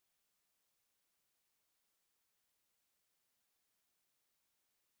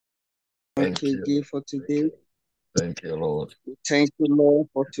Thank you again for today. Thank you, Lord. We thank you, Lord,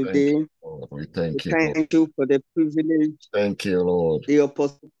 for today. We thank you. Thank you for the privilege. Thank you, Lord. The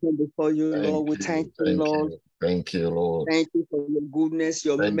opportunity before you, Lord. We thank you, Lord. Thank you, Lord. Thank you for your goodness,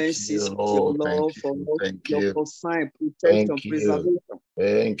 your mercies, your love, for your consign, protection, preservation.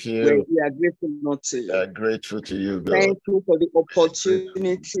 Thank you. We are grateful not to you. We are grateful to you, God. Thank you for the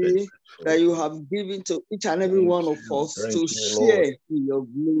opportunity that you have given to each and every one of us to share in your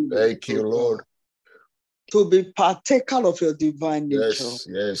glory. Thank you, Lord. To be partaker of your divine nature.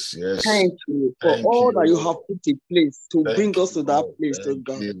 Yes. Thank you for all that you have put in place to bring us to that place, to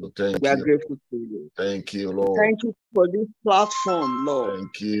God. We are grateful to you. Thank you, Lord. Thank you for this platform, Lord.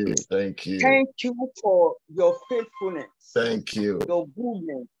 Thank you. Thank you for your faithfulness. Thank you. Your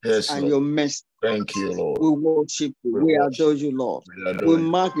goodness and Lord. your mercy. Thank you, Lord. We worship you. We adore you, Lord. We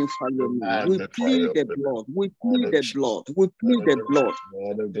magnify your name. We plead the blood. We plead the blood. We plead the blood.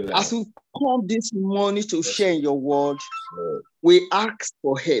 As we come this morning to share your word, we ask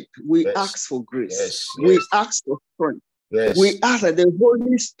for help. We ask for grace. We ask for strength. We ask that the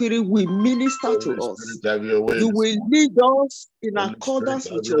Holy Spirit will minister to us. You will lead us in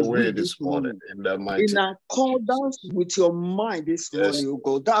accordance with your will this morning. In accordance with your mind this morning, O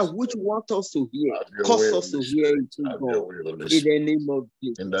God. That which you want us to hear. Cause us to hear it, O God. In the name of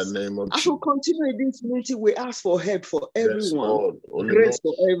Jesus. In the name of Jesus. As we continue in this meeting, we ask for help for everyone. Grace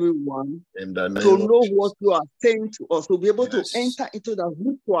for everyone. In the name to know what you are saying to us. To be able to enter into that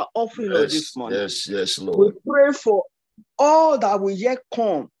which you are offering us this morning. Yes, Lord. We pray for all that will yet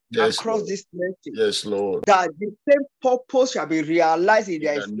come across Lord. this message. Yes, Lord. That the same purpose shall be realized in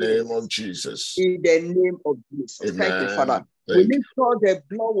their experience. Name of Jesus. In the name of Jesus. Amen. Thank you, Father. We need all the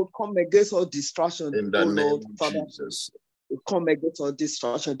blood will come against all distraction. In the name Lord, of Father, Jesus. We come against all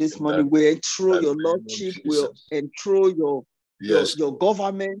distraction this morning. We enthrone your lordship. We enthrone your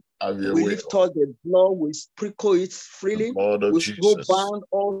government. We lift all the blood, we sprinkle it freely. We go bound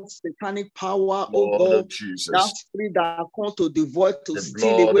all satanic power, oh God. That spirit that comes to devoid, to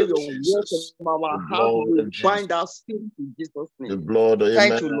steal away your word from our heart. We bind that spirit in Jesus' name. The blood,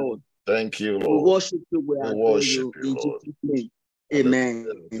 thank you, Lord. Thank you, Lord. We worship you, we adore you in Jesus' name. Amen.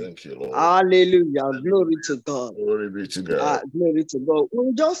 Thank you, Lord. Hallelujah. Glory to God. Glory be to God. Glory to God.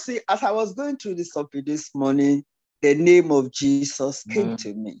 We just see, as I was going through this topic this morning, the name of Jesus came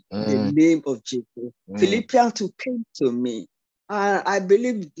to me. The name of Jesus. Philippians 2 came to me. And I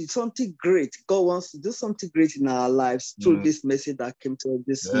believe it's something great. God wants to do something great in our lives through this message that came to us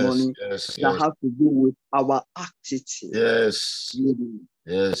this morning that has to do with our attitude. Yes.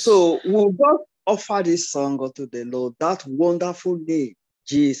 So we'll just offer this song unto the Lord. That wonderful name,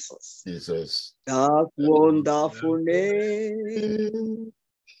 Jesus. That wonderful name.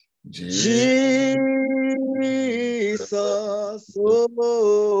 Jesus,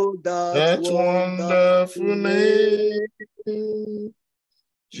 oh, that wonderful name.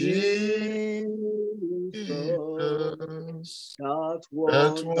 Jesus, that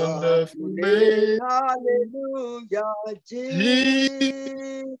wonderful name. Hallelujah,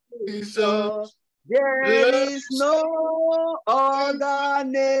 Jesus. There is no other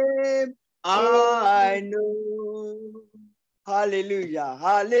name I know. Hallelujah,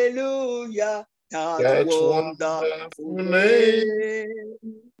 hallelujah, that wonderful name,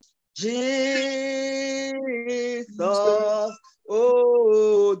 Jesus,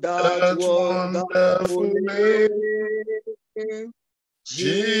 oh, that wonderful name,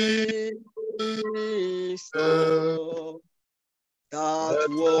 Jesus, that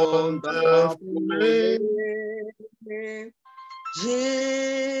wonderful name,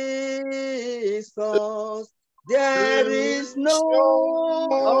 Jesus. There is no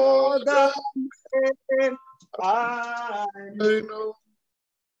other name I know.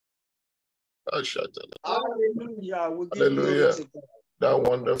 Hallelujah. We give glory to God. That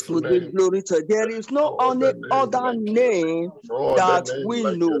wonderful name. We give glory to God. There is no other name that we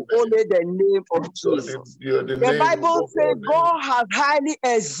know. Only the name of Jesus. The Bible says God has highly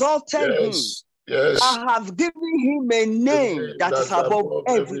exalted him. I have given him a name that is above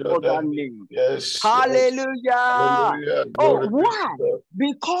every other name. Hallelujah. Oh, why?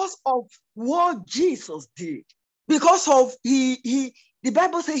 Because of what Jesus did. Because of the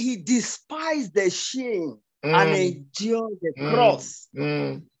Bible says he despised the shame and endured the cross.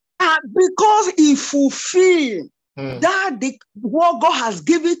 And because he fulfilled what God has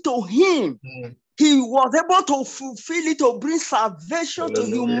given to him, he was able to fulfill it, to bring salvation to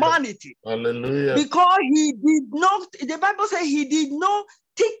humanity. Hallelujah. Because he did not, the Bible says he did not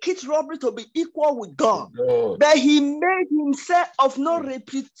think it robbery to be equal with God. But he made himself of no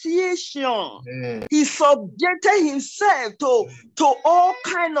reputation. He subjected himself to all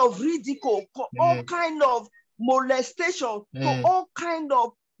kind of ridicule, to all kind of molestation, to all kind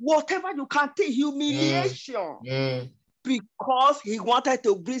of whatever you can think, humiliation. Because he wanted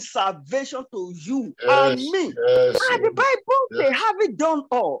to bring salvation to you and me. And the Bible says, having done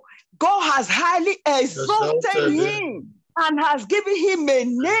all, God has highly exalted him and has given him a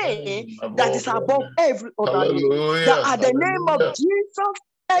name that is above every other name. That at the name of Jesus,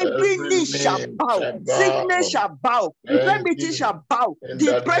 every knee shall bow, sickness shall bow, infirmity shall bow,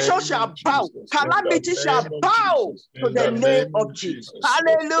 depression shall bow, calamity shall bow to the name of Jesus.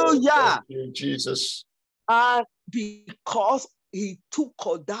 Hallelujah. Jesus. And because he took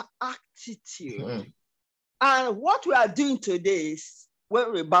on that attitude. And what we are doing today is,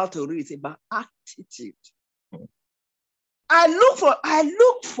 what we're about to read is about attitude. I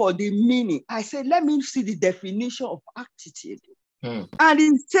look for the meaning. I said, let me see the definition of attitude. And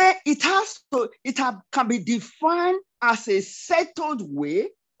he said it can be defined as a settled way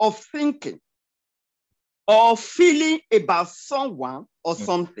of thinking or feeling about someone or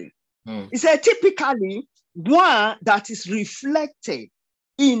something. He said typically one that is reflected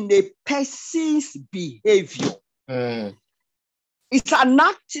in a person's behavior. It's an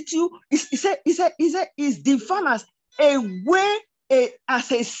attitude. It's defined as a way,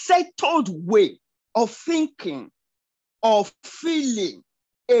 as a settled way of thinking, of feeling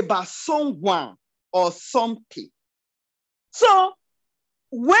about someone or something. So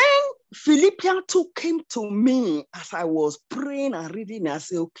when Philippians 2 came to me as I was praying and reading, I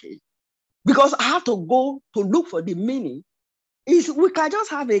said, okay, because I have to go to look for the meaning. We can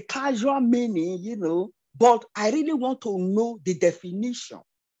just have a casual meaning, but I really want to know the definition,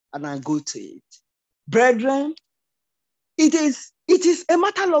 and I go to it. Brethren, it is a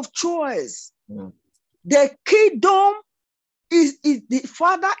matter of choice. The kingdom is the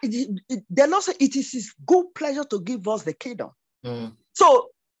Father, the Lord said it is his good pleasure to give us the kingdom. So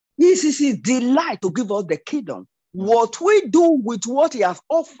this is his delight to give us the kingdom. What we do with what he has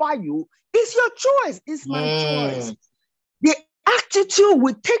offered you is your choice. It's my choice. The attitude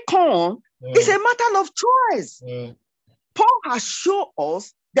we take on is a matter of choice. Paul has shown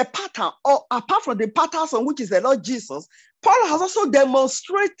us the pattern, or apart from the pattern on which is the Lord Jesus, Paul has also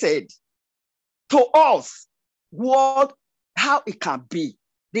demonstrated to us how it can be.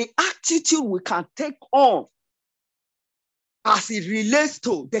 The attitude we can take on as it relates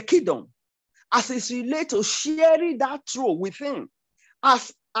to the kingdom, as it relates to sharing that truth with him,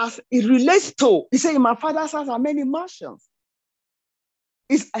 as it relates to, he said, in my father's house are many mansions.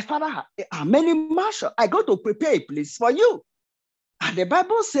 My father are many mansions. I go to prepare a place for you. And the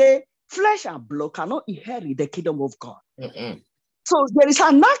Bible says, flesh and blood cannot inherit the kingdom of God. So there is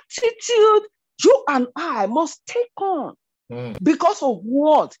an attitude you and I must take on because of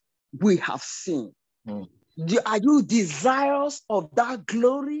what we have seen. Are you desirous of that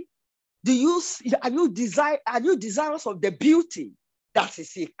glory? Are you desirous of the beauty that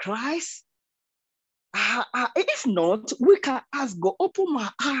is in Christ? If not, we can ask God, open my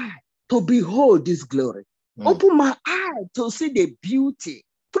eye to behold this glory. Open my eye to see the beauty.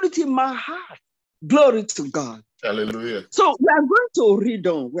 Put it in my heart. Glory to God. Hallelujah. So we are going to read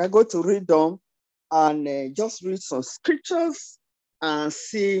on. We are going to read on and just read some scriptures and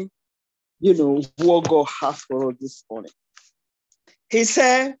see, what God has for us this morning. He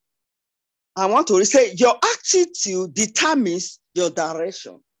said, I want to say, your attitude determines your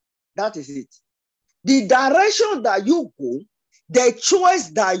direction. That is it. The direction that you go, the choice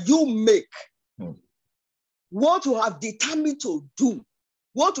that you make, what you have determined to do,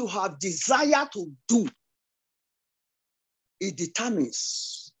 what you have desired to do, it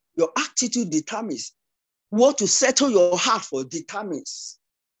determines. Your attitude determines. What you settle your heart for determines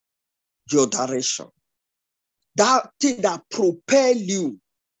your direction. That thing that propel you,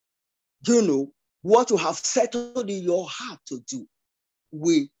 what you have settled in your heart to do,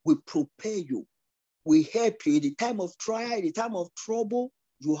 we prepare you. We help you in the time of trial, in the time of trouble.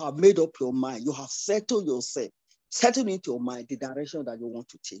 You have made up your mind. You have settled yourself. Settled into your mind the direction that you want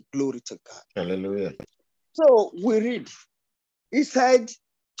to take. Glory to God. Hallelujah. So we read. He said,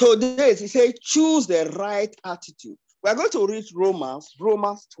 choose the right attitude. We are going to read Romans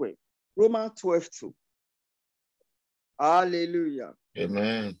 12. Romans 12:2. Hallelujah.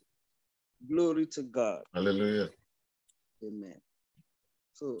 Amen. Glory to God. Hallelujah. Amen.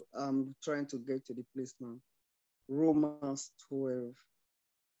 So I'm trying to get to the place now. Romans 12.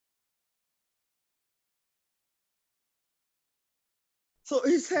 So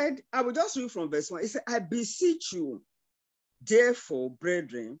he said, I will just read from verse 1. He said, I beseech you, therefore,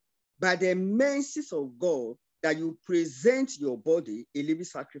 brethren, by the mercies of God, that you present your body a living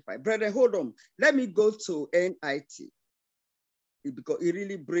sacrifice. Brethren, hold on. Let me go to NIT, because it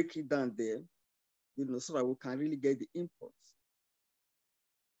really breaks it down there, so that we can really get the inputs.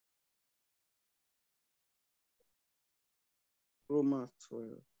 Romans 12.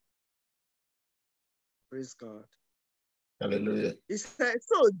 Praise God. Hallelujah. It says,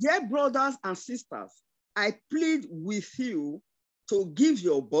 so, dear brothers and sisters, I plead with you to give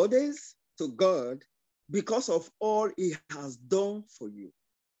your bodies to God because of all he has done for you.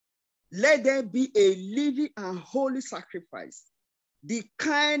 Let there be a living and holy sacrifice, the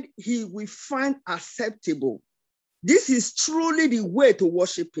kind he will find acceptable. This is truly the way to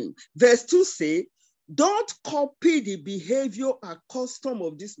worship him. Verse 2 says, don't copy the behavior and custom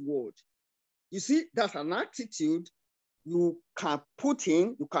of this world. You see, that's an attitude you can put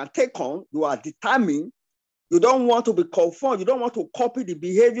in, you can take on, you are determined. You don't want to be conformed. You don't want to copy the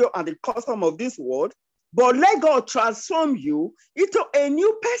behavior and the custom of this world, but let God transform you into a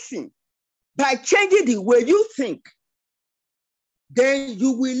new person by changing the way you think. Then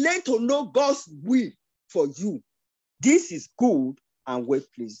you will learn to know God's will for you. This is good and well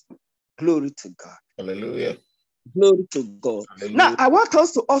pleasing. Glory to God. Hallelujah. Glory to God. Hallelujah. Now, I want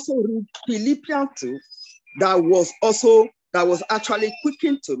us to also read Philippians 2. That was actually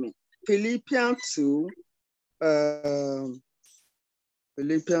quickened to me. Philippians 2.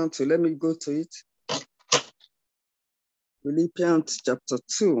 Philippians 2. Let me go to it. Philippians chapter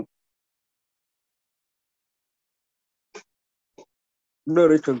 2.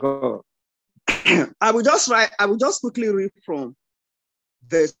 Glory to God. I will just quickly read from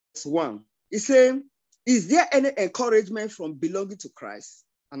verse 1. It says, is there any encouragement from belonging to Christ?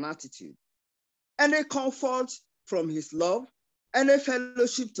 An attitude. Any comfort from his love? Any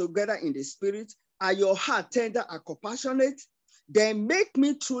fellowship together in the spirit? Are your heart tender and compassionate? Then make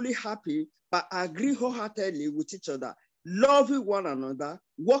me truly happy, but agree wholeheartedly with each other, loving one another,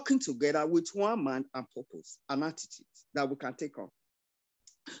 working together with one mind and purpose. An attitude that we can take on.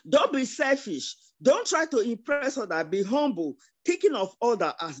 Don't be selfish. Don't try to impress others. Be humble, thinking of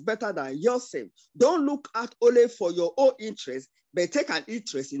others as better than yourself. Don't look out only for your own interest, but take an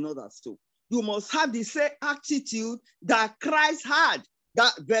interest in others too. You must have the same attitude that Christ had.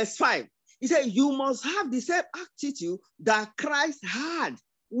 That verse 5. He said, you must have the same attitude that Christ had.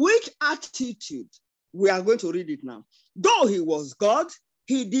 Which attitude? We are going to read it now. Though he was God,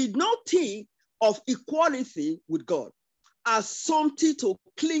 he did not think of equality with God as something to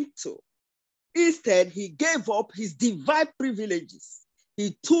cling to. Instead, he gave up his divine privileges.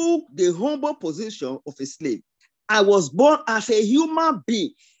 He took the humble position of a slave. I was born as a human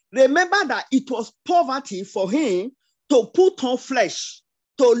being. Remember that it was poverty for him to put on flesh,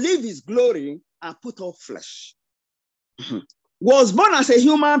 to live his glory and put on flesh. Was born as a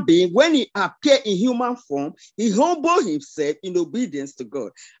human being. When he appeared in human form, he humbled himself in obedience to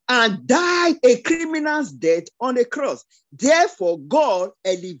God and died a criminal's death on the cross. Therefore, God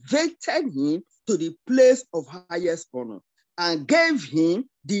elevated him to the place of highest honor and gave him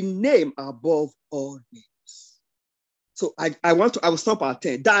the name above all names. So I will stop at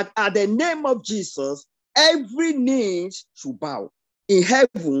 10. That at the name of Jesus, every knee should bow in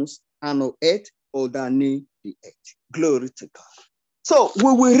heavens and on earth or underneath the earth. Glory to God. So we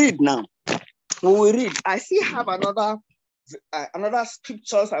will read now. We will read. I still have another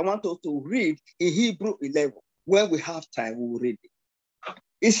scriptures I want us to read in Hebrew 11. When we have time, we will read it.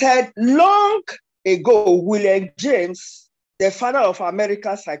 It said, long ago, William James, the father of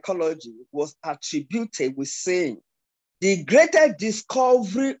American psychology, was attributed with saying, the greatest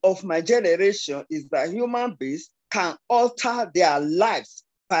discovery of my generation is that human beings can alter their lives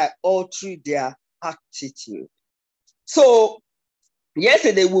by altering their attitude. So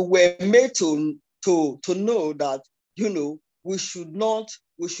yesterday we were made to know that, we should not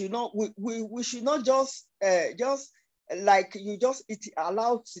just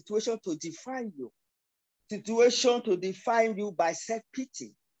allow situation to define you. Situation to define you by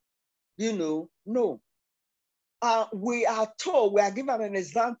self-pity. No. We are told, we are given an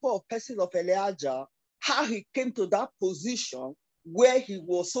example of person of Elijah, how he came to that position where he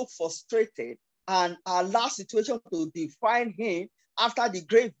was so frustrated and allowed situation to define him after the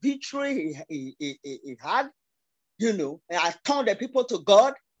great victory he had. And I turned the people to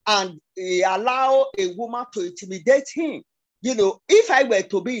God and he allowed a woman to intimidate him. If I were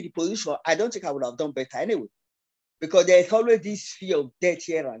to be in the position, I don't think I would have done better anyway, because there's always this fear of death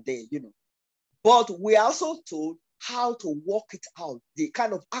here and there, But we are also told how to work it out, the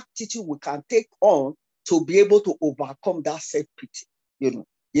kind of attitude we can take on to be able to overcome that self-pity.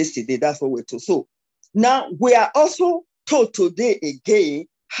 Yesterday, that's what we're told. So now we are also to today again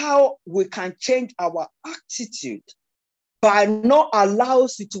how we can change our attitude by not allow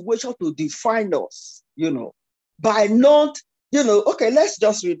situation to define us, by not, okay, let's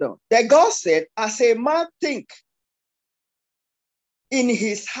just read on. That God said, as a man think in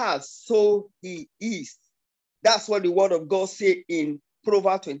his heart, so he is. That's what the word of God says in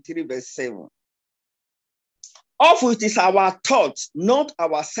Proverbs 23, verse 7. Of it is our thoughts, not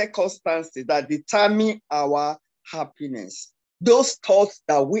our circumstances, that determine our happiness. Those thoughts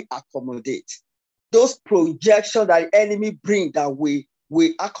that we accommodate, those projections that the enemy bring that we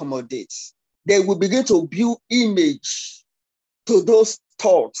accommodate, they will begin to build image to those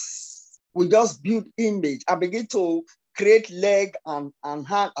thoughts. We just build image and begin to create leg and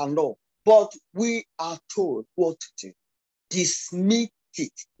hand and all. But we are told what to do. Dismiss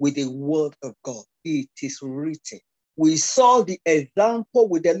it with the word of God. It is written. We saw the example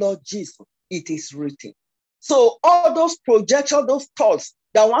with the Lord Jesus. It is written. So all those projections, those thoughts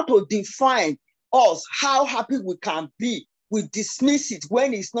that want to define us, how happy we can be, we dismiss it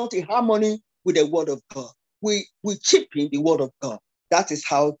when it's not in harmony with the word of God. We cheapen the word of God. That is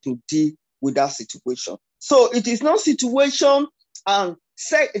how to deal with that situation. So it is not situation and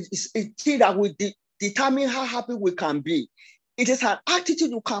say it's a thing that will determine how happy we can be. It is an attitude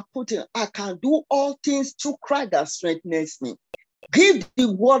you can put in. I can do all things through Christ that strengthens me. Give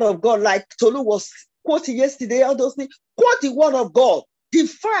the word of God, like Tolu was quoting yesterday, all those things. Quote the word of God.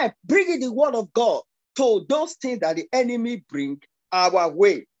 Define, bring in the word of God to those things that the enemy bring our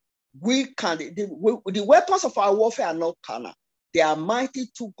way. We can, the weapons of our warfare are not carnal. They are mighty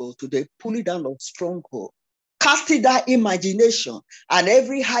to go to the pulling down of stronghold. Casting that imagination and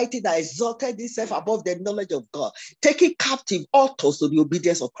every height that exalted itself above the knowledge of God, taking captive all thoughts to the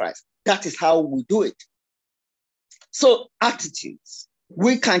obedience of Christ. That is how we do it. So attitudes,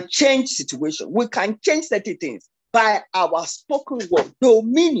 we can change situation. We can change certain things by our spoken word.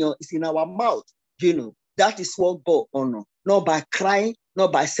 Dominion is in our mouth. That is what God honors. Not by crying,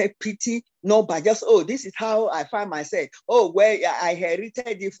 not by self-pity, not by just, oh, this is how I find myself. Oh, well, I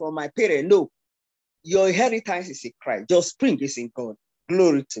inherited it from my parents. No. Your inheritance is in Christ. Your spring is in God.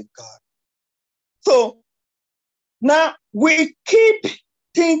 Glory to God. So now we keep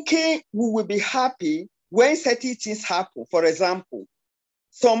thinking we will be happy when certain things happen. For example,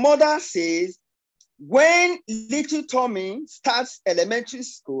 some mother says, when little Tommy starts elementary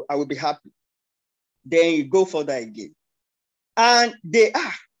school, I will be happy. Then you go further again. And they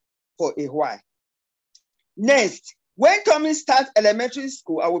are for a while. Next, when Tommy starts elementary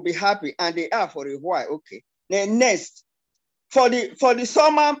school, I will be happy, and they are for a while. Okay. Then next, for the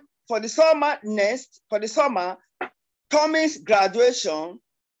summer, Tommy's graduation,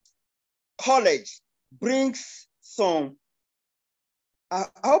 college brings some. I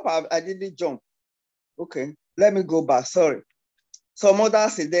hope I didn't jump. Okay, let me go back. Sorry. Some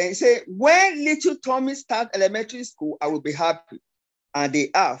others say when little Tommy starts elementary school, I will be happy, and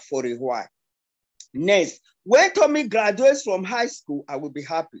they are for a while. Next, when Tommy graduates from high school, I will be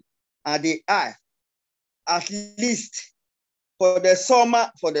happy. And they are, at least for the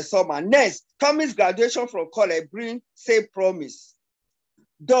summer. Next, Tommy's graduation from college brings same promise.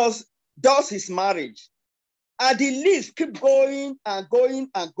 Does his marriage. At the least, keep going and going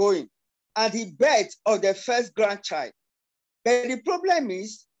and going. At the birth of the first grandchild. But the problem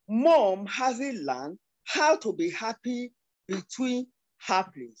is, mom hasn't learned how to be happy between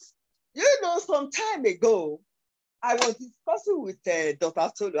happiness. Some time ago, I was discussing with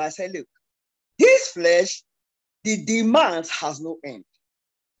Dr. Tolu. I said, look, this flesh, the demand has no end.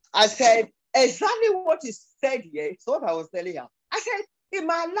 I said, exactly what is said here is what I was telling her. I said, in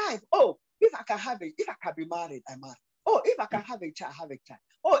my life, if I can be married, I'm married. Oh, if I can have a child, have a child.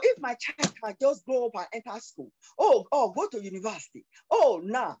 Oh, if my child can just grow up and enter school. Oh, go to university. Oh,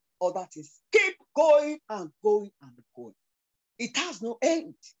 now, that is keep going and going and going. It has no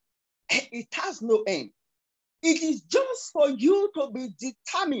end. It has no end. It is just for you to be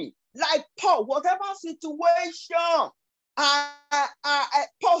determined. Like Paul, whatever situation,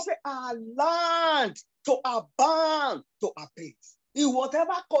 Paul said, I learned to abound to abase. In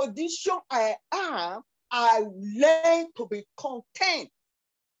whatever condition I am, I learn to be content.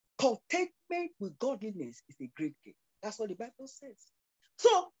 Contentment with godliness is a great gift. That's what the Bible says.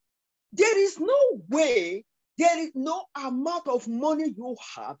 So there is no way, there is no amount of money you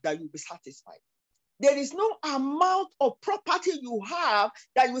have that you'll be satisfied. There is no amount of property you have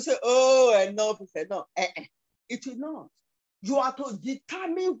that you will say, oh, enough. No, it will not. You are to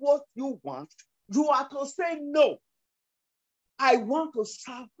determine what you want. You are to say, no, I want to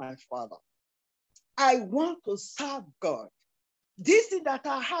serve my Father. I want to serve God. This thing that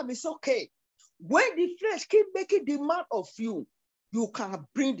I have is okay. When the flesh keep making demand of you, you can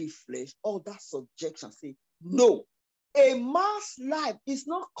bring the flesh under subjection. Say, no. A man's life is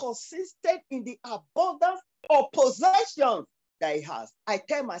not consistent in the abundance of possessions that he has. I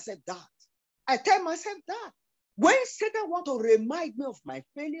tell myself that. I tell myself that. When Satan wants to remind me of my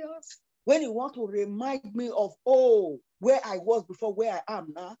failures, when he wants to remind me of, oh, where I was before, where I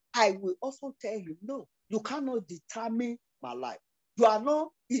am now, I will also tell him, no, you cannot determine my life. You are not,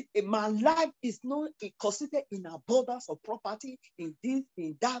 my life is not considered in abundance of property, in this,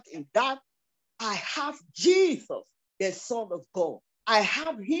 in that, in that. I have Jesus, the Son of God. I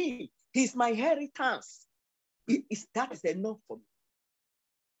have him. He's my inheritance. That is enough for me.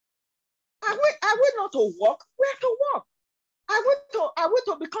 Are we not to work? We have to work. Are we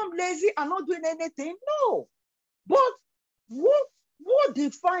to become lazy and not doing anything? No. But what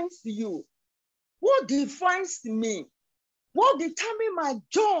defines you? What defines me? What determines my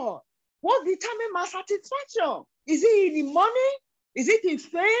joy? What determines my satisfaction? Is it in the money? Is it in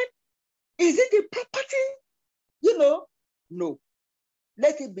fame? Is it the property? No.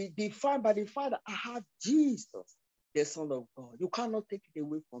 Let it be defined by the Father. I have Jesus, the Son of God. You cannot take it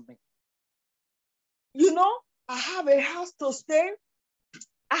away from me. I have a house to stay.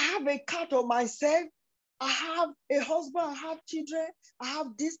 I have a car to myself. I have a husband. I have children. I have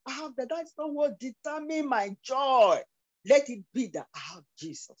this. I have that. That's not what determines my joy. Let it be that I have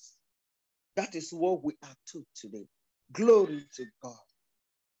Jesus. That is what we are taught today. Glory to God.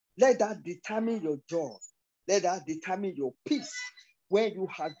 Let that determine your joy. Let that determine your peace when you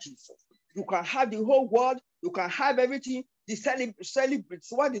have Jesus. You can have the whole world. You can have everything. The celebrities,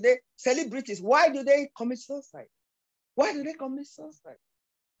 what do they? Celebrities, why do they commit suicide? Why do they commit suicide?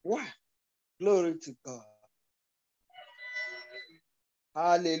 Why? Glory to God.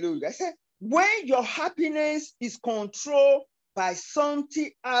 Hallelujah. I said, when your happiness is controlled by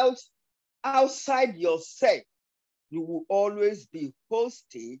something else outside yourself, you will always be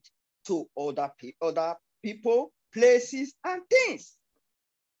hostage to other people, places, and things.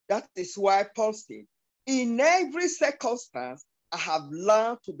 That is why Paul said, in every circumstance, I have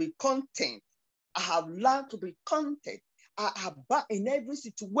learned to be content. I have learned to be content. In every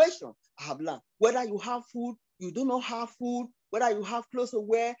situation, I have learned. Whether you have food, you do not have food, whether you have clothes to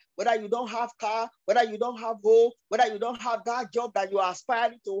wear, whether you don't have car, whether you don't have home, whether you don't have that job that you are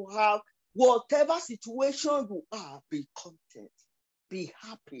aspiring to have, whatever situation you are, be content, be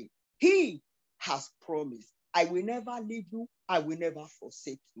happy. He has promised, I will never leave you, I will never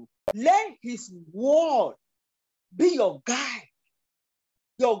forsake you. Let his word be your guide,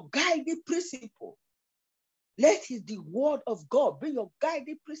 your guiding principle. Let the word of God be your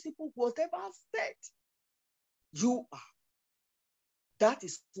guiding principle, whatever state you are. That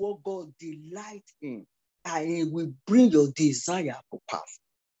is what God delights in, and He will bring your desire to pass.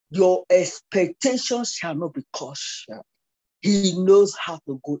 Your expectations shall not be cut short. He knows how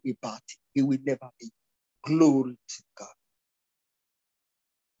to go about it. He will never be. Glory to God.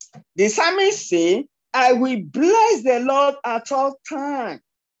 The psalmist says, I will bless the Lord at all times.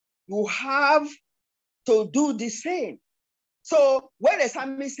 You have to do the same. So when the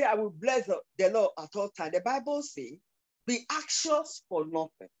psalmist says, I will bless the Lord at all times, the Bible says, be anxious for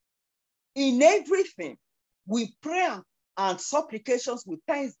nothing. In everything, with prayer and supplications with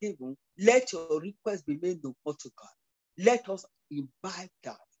thanksgiving, let your requests be made known unto God. Let us imbibe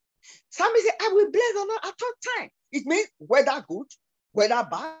that. Psalmist says, I will bless the Lord at all times. It means whether good, whether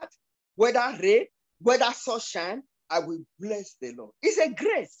bad, whether rain, whether sunshine, I will bless the Lord. It's a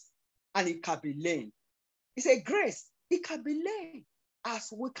grace, and it can be learned. It's a grace. It can be learned.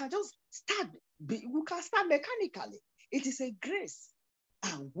 As we can just start, we can start mechanically. It is a grace,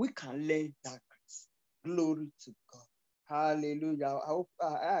 and we can learn that grace. Glory to God. Hallelujah.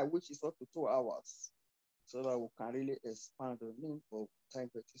 I wish it's up to 2 hours so that we can really expand on it, but time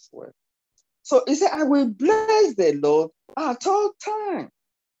that is well. So he said, I will bless the Lord at all times.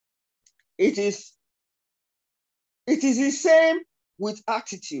 It is the same with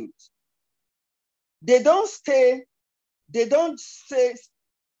attitude. They don't stay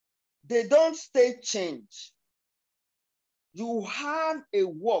change. You have a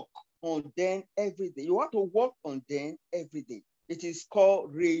work on them every day. You have to work on them every day. It is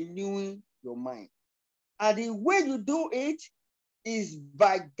called renewing your mind. And the way you do it is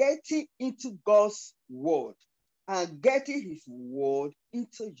by getting into God's word and getting his word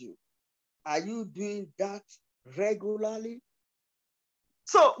into you. Are you doing that regularly?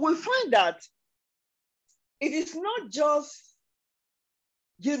 So we find that it is not just,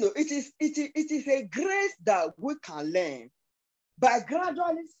 it is a grace that we can learn by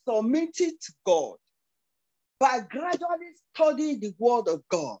gradually submitting to God, by gradually studying the word of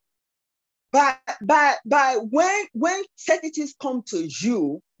God, But when certain things come to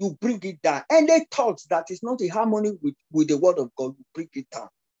you, you bring it down. And they thought that is not in harmony with the word of God, you bring it down.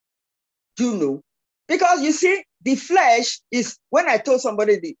 Do you know? Because you see, the flesh is, when I told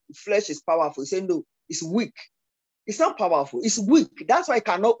somebody the flesh is powerful, he said, no, it's weak. It's not powerful, it's weak. That's why it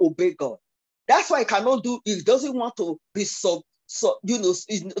cannot obey God. That's why it cannot do, it doesn't want to be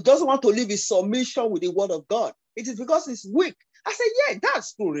it doesn't want to live in submission with the word of God. It is because it's weak. I said, yeah,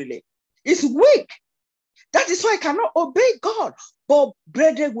 that's true, really. It's weak. That is why I cannot obey God. But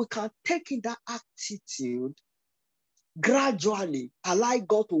brethren, we can take in that attitude gradually, allow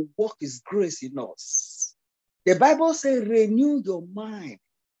God to work his grace in us. The Bible says, renew your mind.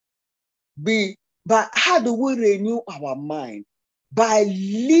 But how do we renew our mind? By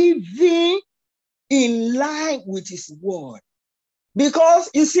living in line with his word. Because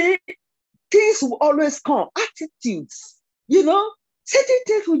you see, things will always come, attitudes, certain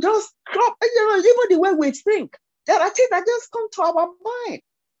things will just crop, even the way we think. There are things that just come to our mind.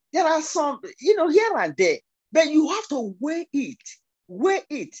 There are some, here and there, but you have to weigh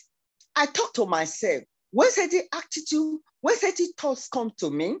it. I talk to myself. When certain attitude, when certain thoughts come to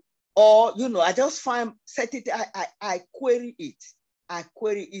me, or, I just find certain, I query it. I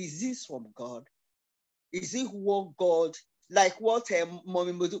query, is this from God? Is it what God, like what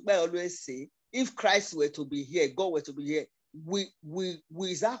Mommy Modupe always say, if Christ were to be here, God were to be here,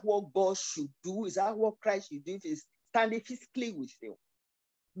 is that what God should do? Is that what Christ should do if he's standing physically with you?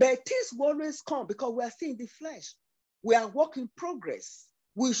 But things will always come because we are still in the flesh. We are work in progress.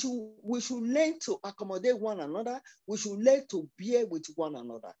 We should learn to accommodate one another. We should learn to bear with one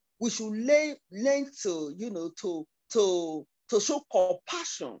another. We should learn to show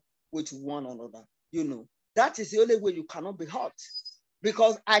compassion with one another. That is the only way you cannot be hurt.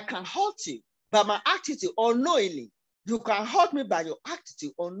 Because I can hurt you by my attitude unknowingly. You can hurt me by your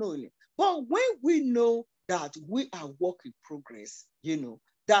attitude unknowingly. But when we know that we are work in progress,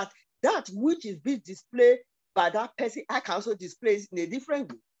 that which is being displayed by that person, I can also display it in a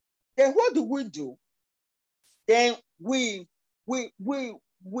different way. Then what do? Then we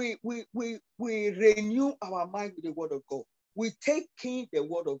renew our mind with the word of God. We take in the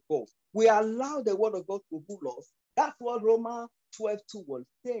word of God. We allow the word of God to rule us. That's what Romans 12:2 was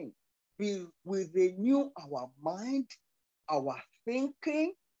saying. We renew our mind, our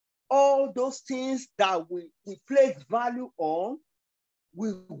thinking, all those things that we place value on.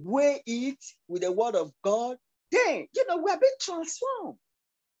 We weigh it with the word of God. Then, we are being transformed.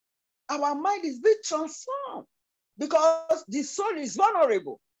 Our mind is being transformed because the soul is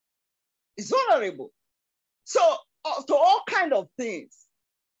vulnerable. It's vulnerable. So, to all kinds of things.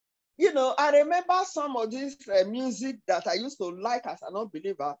 I remember some of this music that I used to like as an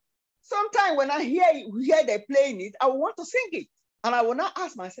unbeliever. Sometimes when I hear they playing it, I will want to sing it. And I will not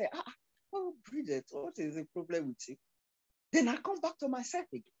ask myself, oh, Bridget, what is the problem with you? Then I come back to myself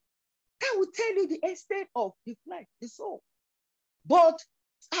again. That will tell you the extent of the flesh, the soul. But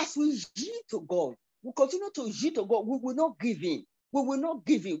as we yield to God, we continue to yield to God. We will not give in. We will not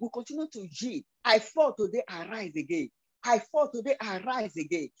give in. We continue to yield. I fall today, I rise again. I fall today, I rise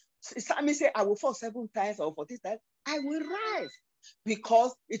again. Some say, I will fall 7 times or 40 times. I will rise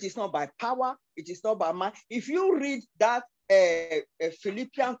because it is not by power. It is not by might. If you read that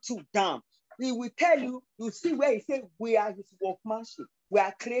Philippians 2 down, he will tell you, you see where he says, we are his workmanship. We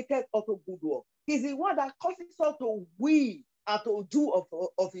are created unto good work. He's the one that causes us to will and to do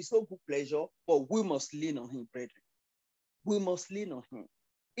of his own good pleasure, but we must lean on him, brethren. We must lean on him.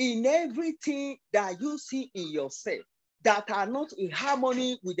 In everything that you see in yourself that are not in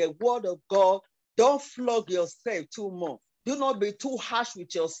harmony with the word of God, don't flog yourself too much. Do not be too harsh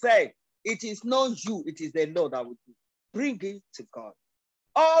with yourself. It is not you, it is the Lord that will do. Bring it to God.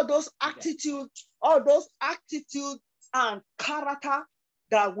 All those attitudes and character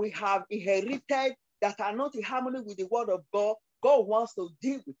that we have inherited that are not in harmony with the word of God, God wants to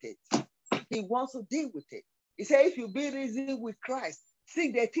deal with it. He wants to deal with it. He said, if you be risen with Christ,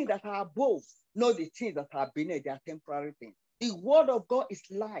 seek the things that are above, not the things that are beneath, they are temporary things. The word of God is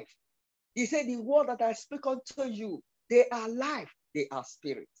life. He said, the word that I speak unto you, they are life, they are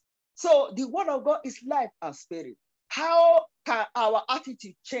spirit. So the word of God is life and spirit. How can our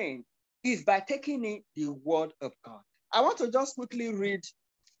attitude change? Is by taking in the word of God. I want to just quickly read,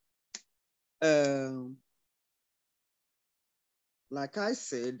 like I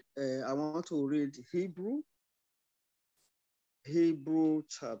said, I want to read Hebrew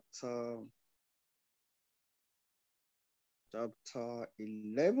chapter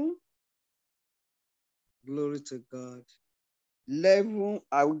 11. Glory to God. 11,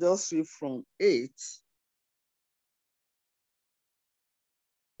 I will just read from 8.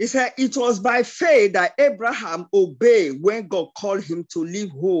 He said, it was by faith that Abraham obeyed when God called him to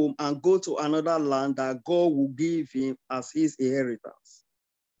leave home and go to another land that God would give him as his inheritance.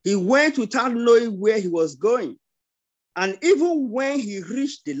 He went without knowing where he was going. And even when he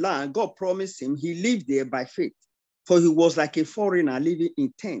reached the land, God promised him, he lived there by faith. For he was like a foreigner living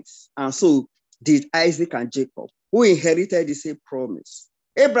in tents. And so did Isaac and Jacob, who inherited the same promise.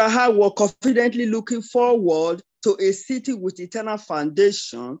 Abraham was confidently looking forward to a city with eternal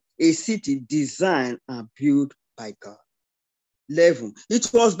foundation, a city designed and built by God. 11.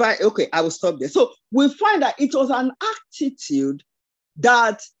 It was by, okay, I will stop there. So we find that it was an attitude,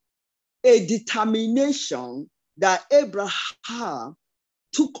 that a determination that Abraham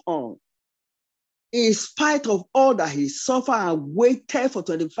took on in spite of all that he suffered and waited for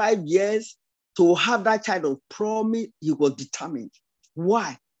 25 years to have that child of promise. He was determined.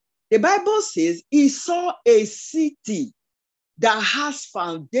 Why? The Bible says he saw a city that has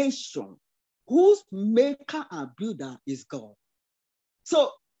foundation, whose maker and builder is God.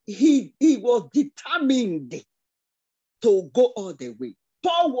 So he was determined to go all the way.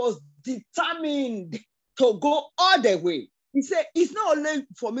 Paul was determined to go all the way. He said, it's not only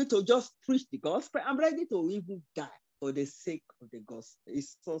for me to just preach the gospel, I'm ready to even die for the sake of the gospel.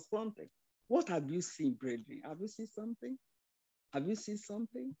 It's for something. What have you seen, brethren? Have you seen something? Have you seen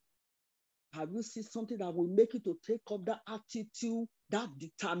something? Have you seen something that will make you to take up that attitude, that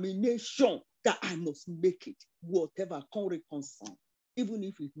determination that I must make it, whatever concern, even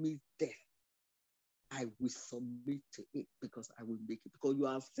if it means death, I will submit to it because I will make it. Because you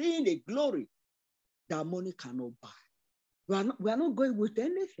are seeing a glory that money cannot buy. We are not going with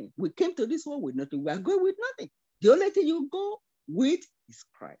anything. We came to this world with nothing. We are going with nothing. The only thing you go with is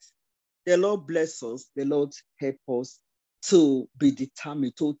Christ. The Lord bless us. The Lord help us to be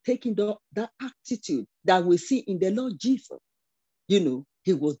determined, to take in that attitude that we see in the Lord Jesus. You know,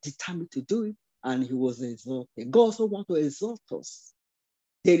 he was determined to do it, and he was exalted. God also wants to exalt us.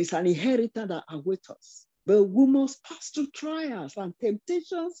 There is an inheritance that awaits us, but we must pass through trials and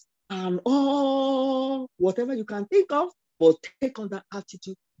temptations and all, whatever you can think of, but take on that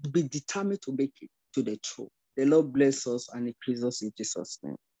attitude, be determined to make it to the truth. The Lord bless us and increase us in Jesus'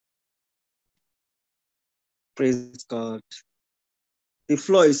 name. Praise God. The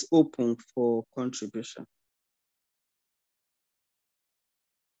floor is open for contribution.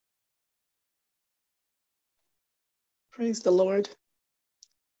 Praise the Lord.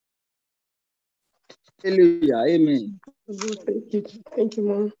 Hallelujah. Amen. Thank you. Thank you,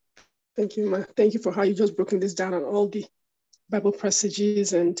 Mom. Thank you, Ma. Thank you for how you just broken this down on all the Bible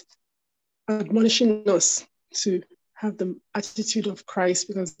passages and admonishing us to have the attitude of Christ,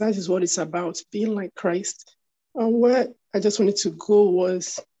 because that is what it's about, being like Christ. Where I just wanted to go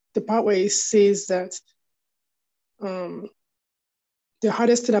was the part where it says that the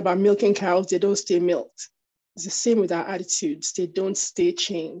hardest thing about milking cows, they don't stay milked. It's the same with our attitudes. They don't stay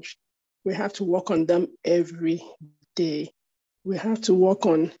changed. We have to work on them every day. We have to work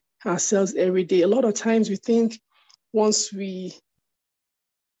on ourselves every day. A lot of times we think once we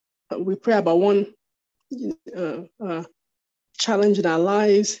pray about one challenge in our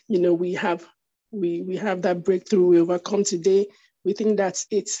lives, you know, we have that breakthrough, we overcome today. We think that's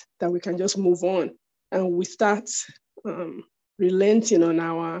it, that we can just move on. And we start relenting on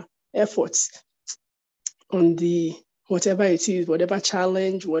our efforts, on the whatever it is, whatever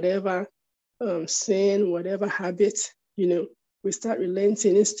challenge, whatever sin, whatever habit, you know, we start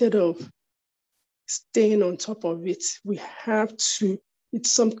relenting instead of staying on top of it. We have to,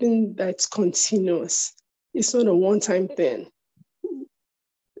 it's something that's continuous. It's not a one-time thing.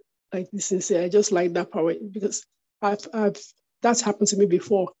 Like this is, I just like that part because that's happened to me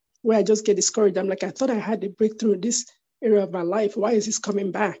before, where I just get discouraged. I'm like, I thought I had a breakthrough in this area of my life. Why is this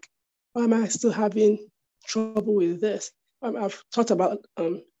coming back? Why am I still having trouble with this? I've thought about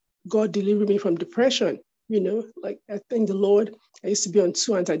God delivering me from depression. You know, like I thank the Lord. I used to be on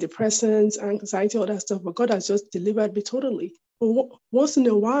 2 antidepressants, anxiety, all that stuff, but God has just delivered me totally. But once in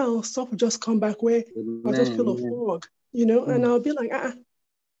a while, stuff will just come back where I'll just feel a fog, you know, and I'll be like,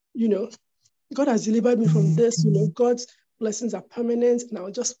 you know, God has delivered me from this, you know, God's blessings are permanent, and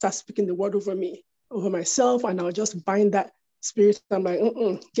I'll just start speaking the word over me, over myself, and I'll just bind that spirit. I'm like,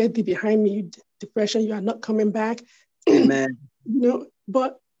 get thee behind me, depression, you are not coming back. Amen. You know,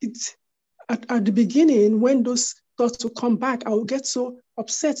 but it's at the beginning, when those thoughts will come back, I will get so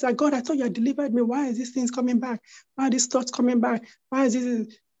upset that, God, I thought you had delivered me. Why is these things coming back? Why are these thoughts coming back? Why is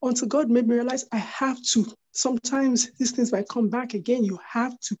this? Until God made me realize I have to. Sometimes these things might come back again. You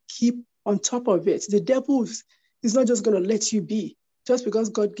have to keep on top of it. The devil is not just going to let you be just because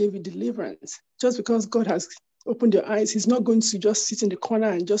God gave you deliverance, just because God has opened your eyes, he's not going to just sit in the corner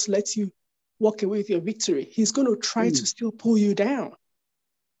and just let you walk away with your victory. He's going to try to still pull you down.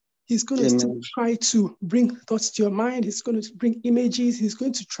 He's going to still try to bring thoughts to your mind. He's going to bring images. He's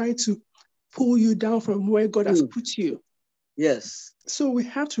going to try to pull you down from where God has put you. Yes. So we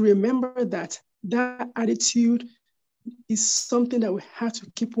have to remember that attitude is something that we have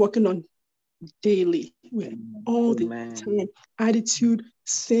to keep working on daily, all the time. Attitude,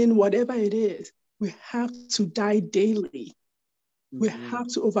 sin, whatever it is, we have to die daily. We have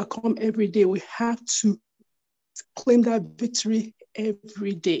to overcome every day. We have to claim that victory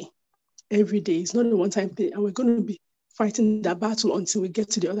every day. Every day. It's not a one-time thing. And we're going to be fighting that battle until we get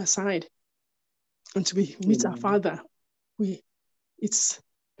to the other side, until we meet our Father. We're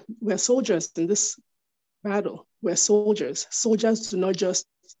soldiers in this battle. We're soldiers. Soldiers do not just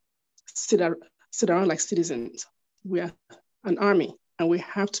sit around like citizens. We are an army, and we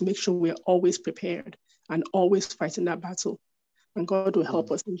have to make sure we are always prepared and always fighting that battle. And God will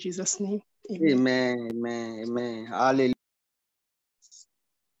help us in Jesus' name. Amen. Amen. Amen. Hallelujah.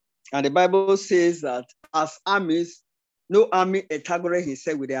 And the Bible says that as armies, no army entangled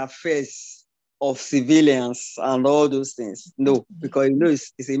himself with the affairs of civilians and all those things. No, because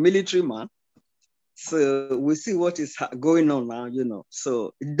it's a military man. So we see what is going on now,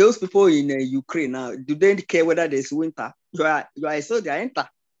 So those people in Ukraine now, do they care whether there's winter? You are a soldier, enter.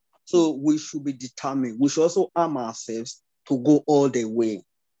 So we should be determined. We should also arm ourselves to go all the way,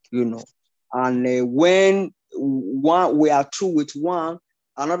 And when we are through with one,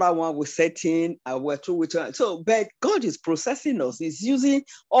 another one will set in, and we're through with one. So, but God is processing us. He's using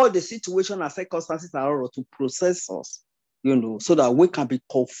all the situation and circumstances to process us, so that we can be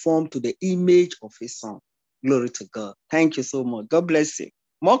conformed to the image of his Son. Glory to God. Thank you so much. God bless you.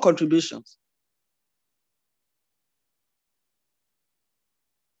 More contributions.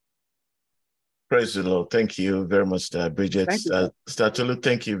 Praise the Lord. Thank you very much, Bridget. Statulu,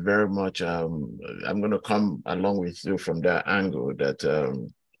 thank you very much. I'm going to come along with you from that angle that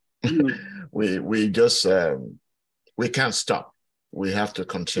we just, we can't stop. We have to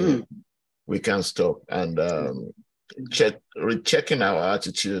continue. We can't stop. And rechecking our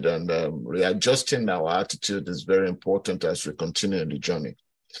attitude and readjusting our attitude is very important as we continue the journey.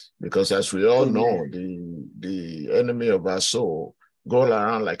 Because as we all know, the enemy of our soul go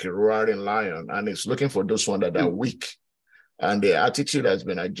around like a roaring lion, and it's looking for those ones that are weak. And the attitude has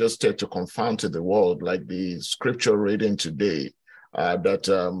been adjusted to conform to the world, like the scripture reading today, that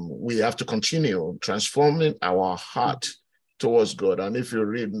we have to continue transforming our heart towards God. And if you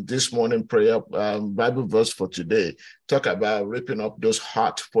read this morning prayer, Bible verse for today, talk about ripping up those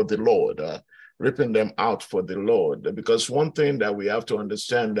hearts for the Lord, ripping them out for the Lord. Because one thing that we have to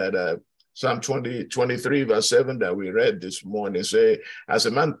understand that Psalm 23, verse 7 that we read this morning say, as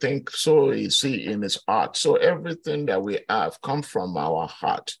a man thinks, so is he in his heart. So everything that we have comes from our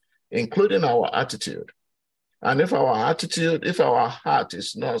heart, including our attitude. And if our heart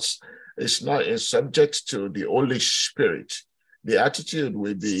is not subject to the Holy Spirit, the attitude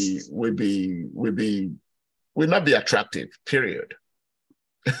will not be attractive, period.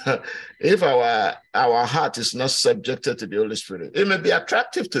 If our heart is not subjected to the Holy Spirit, it may be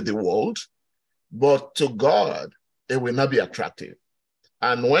attractive to the world, but to God, it will not be attractive.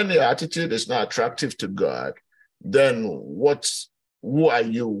 And when your attitude is not attractive to God, then who are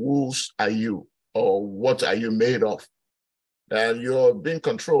you? Whose are you? Or what are you made of? And you're being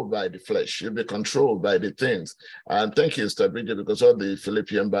controlled by the flesh. You'll be controlled by the things. And thank you, Mr. Bridget, because all the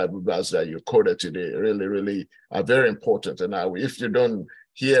Philippian Bible verses that you quoted today really, really are very important. And now, if you don't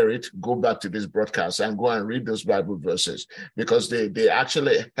hear it, go back to this broadcast and go and read those Bible verses, because they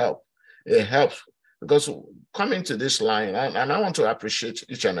actually help. It helps, because coming to this line, and I want to appreciate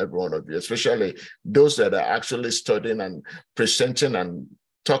each and every one of you, especially those that are actually studying and presenting and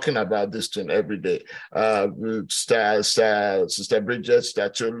talking about this thing every day. Sister Bridget,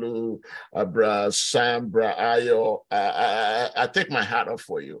 Statulu, Sam, Ayo, I take my hat off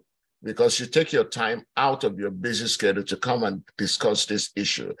for you, because you take your time out of your busy schedule to come and discuss this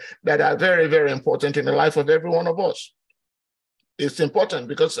issue that are very, very important in the life of every one of us. It's important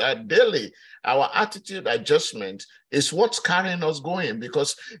because daily, our attitude adjustment is what's carrying us going.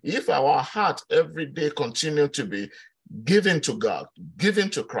 Because if our heart every day continue to be given to God,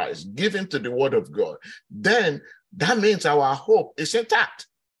 given to Christ, given to the Word of God, then that means our hope is intact.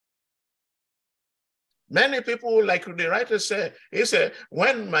 Many people, like the writer said, he said,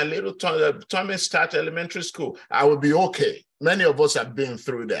 when my little Tommy starts elementary school, I will be okay. Many of us have been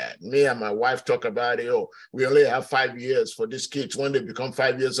through that. Me and my wife talk about it. Oh, we only have 5 years for these kids. When they become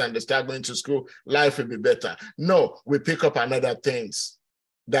 5 years and they start going to school, life will be better. No, we pick up another things.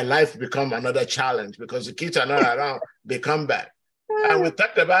 their life become another challenge because the kids are not around, they come back. And we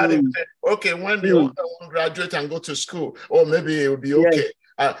talked about it. Okay, when they want to graduate and go to school, or maybe it will be okay.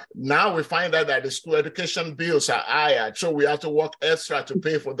 Now we find out that the school education bills are higher, so we have to work extra to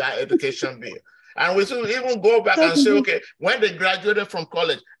pay for that education bill. And we still even go back and say, okay, when they graduated from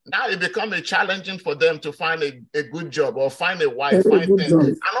college, now it becomes challenging for them to find a good job or find a wife, find things.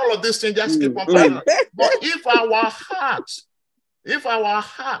 And all of these things just keep on piling up. But if our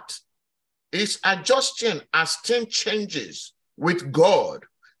heart is adjusting as things changes with God,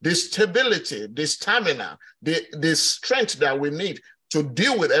 the stability, the stamina, the strength that we need to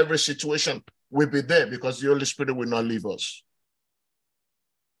deal with every situation will be there, because the Holy Spirit will not leave us.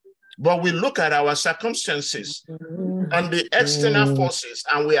 But we look at our circumstances and the external forces,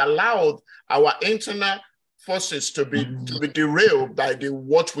 and we allowed our internal forces to be derailed by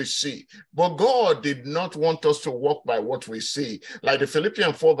what we see. But God did not want us to walk by what we see. Like the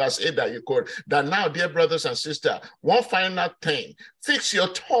Philippians 4 verse 8 that you quote, that now, dear brothers and sisters, one final thing, fix your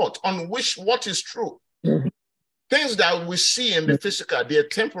thought on what is true. Things that we see in the physical, they're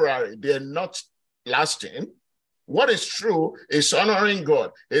temporary, they're not lasting. What is true is honoring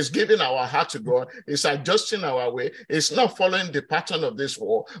God, is giving our heart to God, is adjusting our way, is not following the pattern of this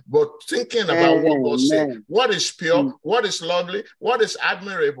world, but thinking about what God said. What is pure, what is lovely, what is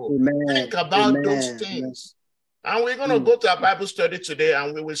admirable. Think about those things. And we're going to go to a Bible study today,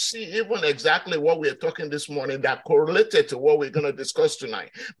 and we will see even exactly what we're talking this morning that correlated to what we're going to discuss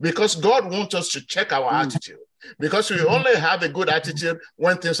tonight. Because God wants us to check our attitude. Because we only have a good attitude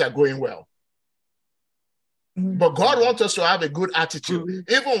when things are going well. But God wants us to have a good attitude,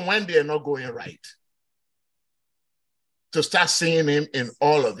 even when they are not going right. To start seeing him in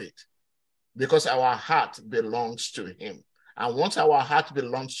all of it. Because our heart belongs to him. And once our heart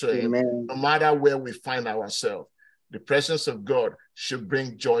belongs to him, no matter where we find ourselves, the presence of God should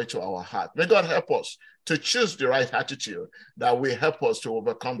bring joy to our heart. May God help us to choose the right attitude that will help us to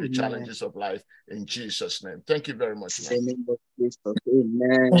overcome the challenges of life in Jesus' name. Thank you very much. Amen.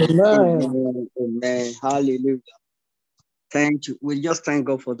 Amen. Amen. Hallelujah. Thank you. We just thank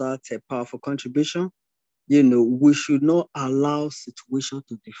God for that powerful contribution. You know, we should not allow situation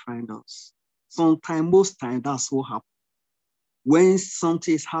to define us. Sometimes, most times, that's what happens. When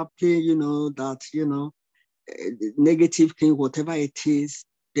something is happening, negative thing, whatever it is,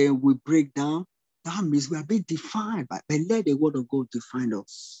 then we break down. That means we are being defined but let the word of God define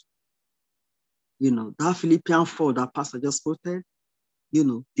us. That Philippians 4 that Pastor just quoted,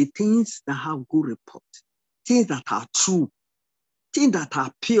 the things that have good report, things that are true, things that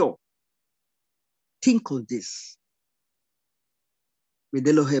are pure. Think of this. May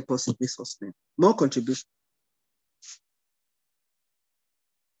the Lord help us in Jesus' name. More contribution.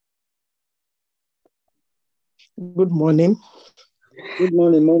 Good morning. Good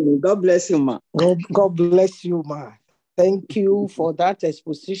morning, Mommy. God bless you, ma. God bless you, ma. Thank you for that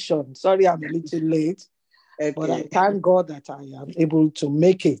exposition. Sorry, I'm a little late, but I thank God that I am able to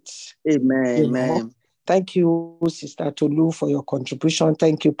make it. Amen. Amen. Thank you, Sister Tolu, for your contribution.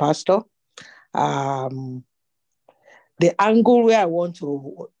 Thank you, Pastor. The angle where I want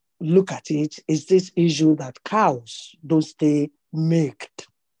to look at it is this issue that cows don't stay milked.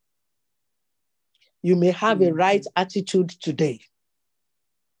 You may have a right attitude today.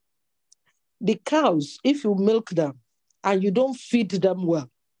 The cows, if you milk them and you don't feed them well,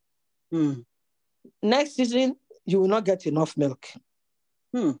 next season, you will not get enough milk.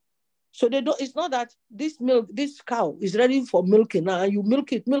 So it's not that this cow is ready for milking now, and you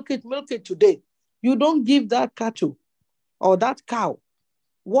milk it today. You don't give that cattle or that cow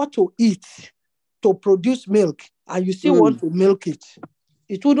what to eat to produce milk, and you still want to milk it.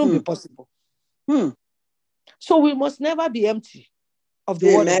 It wouldn't be possible. So we must never be empty of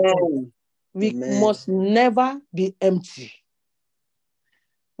the word of God. We must never be empty.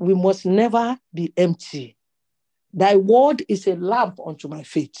 We must never be empty. Thy word is a lamp unto my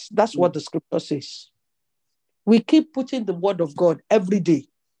feet. That's what the scripture says. We keep putting the word of God every day.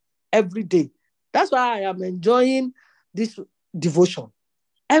 Every day. That's why I am enjoying this devotion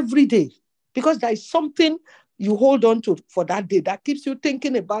every day. Because there is something you hold on to for that day that keeps you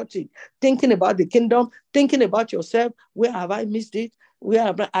thinking about it, thinking about the kingdom, thinking about yourself. Where have I missed it?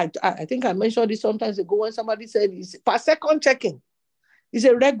 I think I mentioned this sometimes ago when somebody said it's per second checking. It's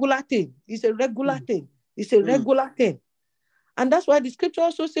a regular thing. It's a regular thing. It's a regular thing. And that's why the scripture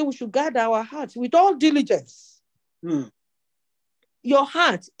also says we should guard our hearts with all diligence. Your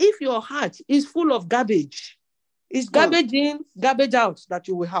heart, if your heart is full of garbage, it's garbage in, garbage out that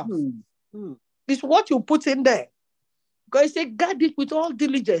you will have. It's what you put in there. God said, guard it with all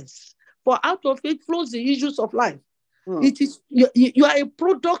diligence, for out of it flows the issues of life. It is you are a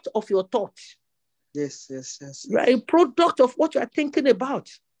product of your thoughts. Yes. You are a product of what you are thinking about.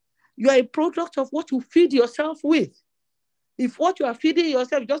 You are a product of what you feed yourself with. If what you are feeding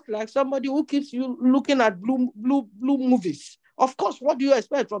yourself, just like somebody who keeps you looking at blue movies, of course, what do you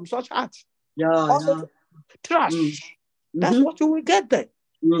expect from such heart? Yeah. Trash. That's what you will get there.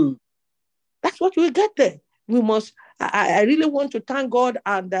 That's what you will get there. We must. I really want to thank God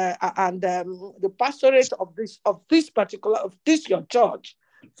and the pastorate of your church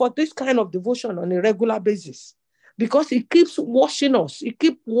for this kind of devotion on a regular basis, because it keeps washing us. It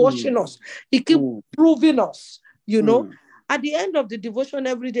keeps washing us. It keeps proving us. You know, at the end of the devotion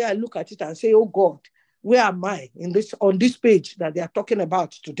every day, I look at it and say, "Oh God, where am I on this page that they are talking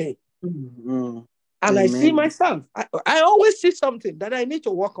about today?" And I see myself. I always see something that I need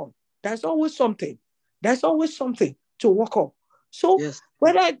to work on. There's always something. There's always something to work on. So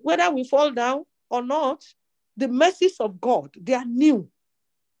whether we fall down or not, the mercies of God, they are new.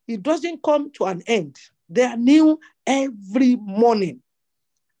 It doesn't come to an end. They are new every morning.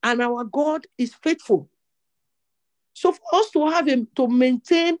 And our God is faithful. So for us to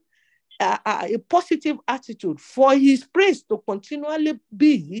maintain a positive attitude, for his praise to continually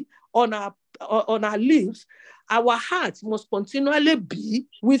be on our lips, our hearts must continually be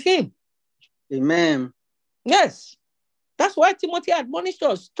with him. Amen. Yes. That's why Timothy admonished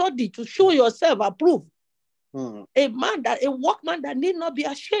us, study to show yourself approved. A workman that need not be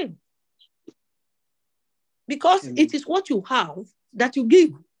ashamed. Because it is what you have that you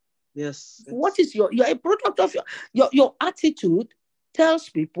give. Yes. What is you're a product of your attitude tells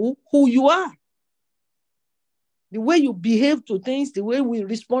people who you are. The way you behave to things, the way we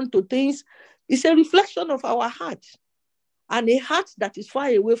respond to things, is a reflection of our heart. And a heart that is far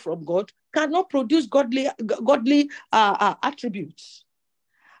away from God cannot produce godly attributes.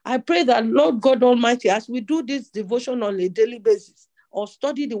 I pray that Lord God Almighty, as we do this devotion on a daily basis or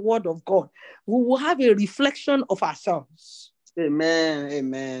study the word of God, we will have a reflection of ourselves.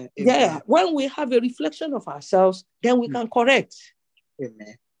 Amen. Yeah, when we have a reflection of ourselves, then we can correct.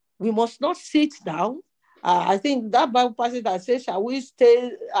 Amen. We must not sit down. I think that Bible passage that says, shall we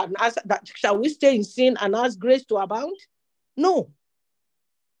stay in sin and ask grace to abound? No.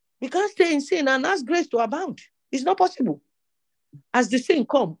 We can't stay in sin and ask grace to abound. It's not possible. As the sin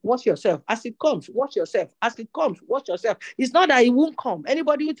comes, watch yourself. As it comes, watch yourself. As it comes, watch yourself. It's not that it won't come.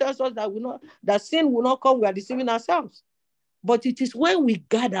 Anybody who tells us that sin will not come, we are deceiving ourselves. But it is when we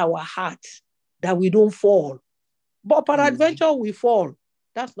guard our hearts that we don't fall. But peradventure we fall.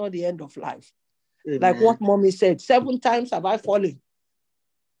 That's not the end of life. Amen. Like what mommy said, 7 times have I fallen.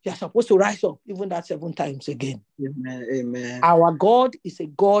 You're supposed to rise up, even that 7 times again. Amen. Our God is a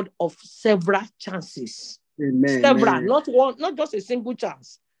God of several chances. Amen. Several, not one, not just a single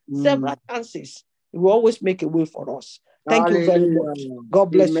chance. Several chances. He will always make a way for us. Thank you very much.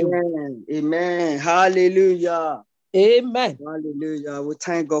 God bless you. Amen. Hallelujah. Amen. Hallelujah. We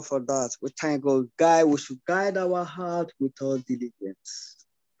thank God for that. We thank God. We should guide our heart with all diligence.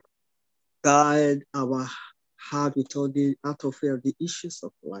 Guide our heart with all out of fear of the issues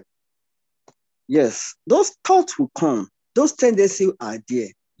of life. Yes, those thoughts will come. Those tendencies are there,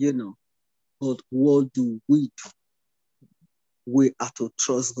 But what do? We have to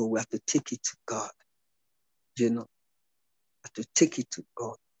trust God. We have to take it to God. We have to take it to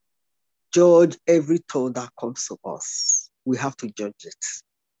God. Judge every thought that comes to us. We have to judge it.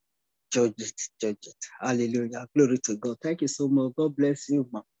 Judge it. Hallelujah. Glory to God. Thank you so much. God bless you,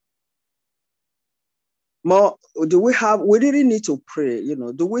 ma. More, we really need to pray,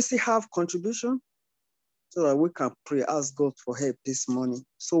 do we still have contribution? So that we can pray, ask God for help this morning.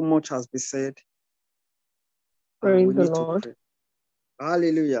 So much has been said. Praise the Lord.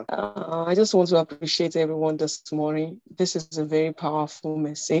 Hallelujah. I just want to appreciate everyone this morning. This is a very powerful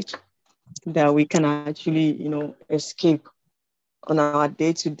message that we can actually, escape on our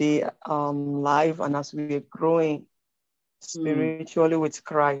day-to-day life, and as we are growing spiritually with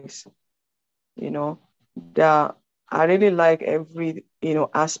Christ, that I really like every,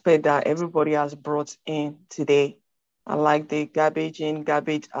 aspect that everybody has brought in today. I like the garbage in,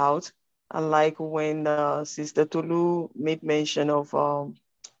 garbage out. I like when Sister Tulu made mention of,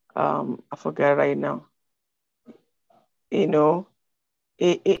 I forget right now.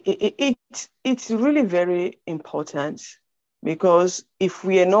 It's really very important, because if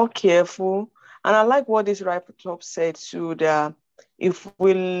we are not careful, and I like what this right top said too, that if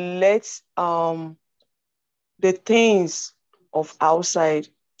we let the things of outside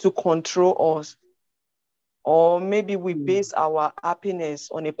to control us, or maybe we base our happiness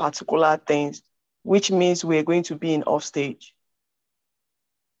on a particular thing, which means we're going to be in offstage.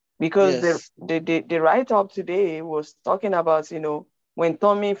 Because the write-up today was talking about, you know, when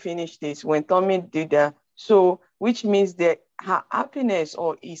Tommy finished this, when Tommy did that. So, which means that her happiness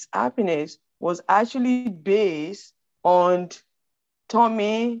or his happiness was actually based on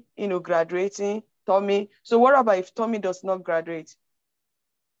Tommy, you know, graduating, Tommy. So what about if Tommy does not graduate?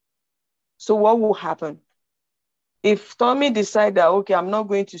 So what will happen? If Tommy decides that, okay, I'm not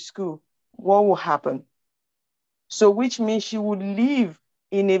going to school, what will happen? So which means she would live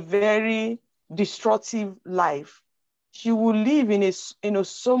in a very destructive life. She will live in a, you know,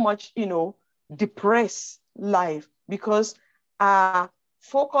 so much, you know, depressed life, because our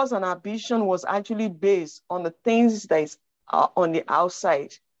focus and ambition was actually based on the things that is on the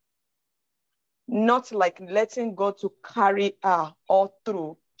outside, not like letting God to carry her all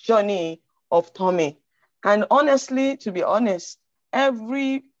through journey of Tommy. And honestly, to be honest,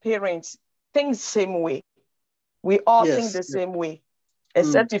 every parent thinks the same way. We all think the same way,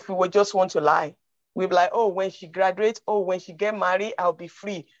 except if we would just want to lie. We'd be like, oh, when she graduates, oh, when she get married, I'll be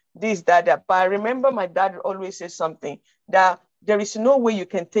free. This, that. But I remember my dad always says something, that there is no way you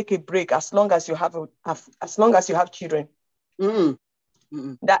can take a break as long as you have children.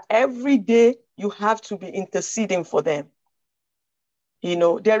 That every day you have to be interceding for them. You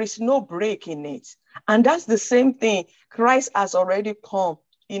know, there is no break in it. And that's the same thing. Christ has already come.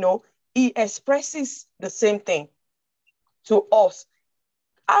 You know, he expresses the same thing to us.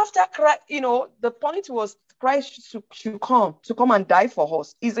 After Christ, you know, the point was Christ should come and die for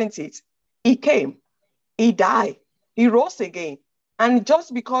us, isn't it? He came, he died, he rose again. And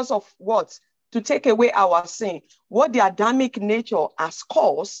just because of what? To take away our sin, what the Adamic nature has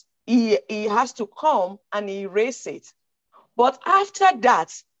caused, he has to come and erase it. But after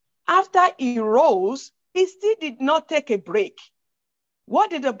that, after he rose, he still did not take a break. What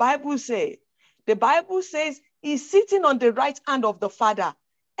did the Bible say? The Bible says he's sitting on the right hand of the Father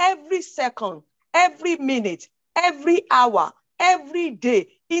every second, every minute, every hour, every day,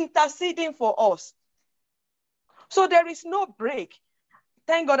 interceding for us. So there is no break.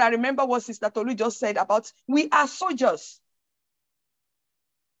 Thank God I remember what Sister Tolu just said about we are soldiers.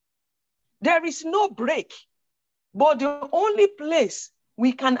 There is no break. But the only place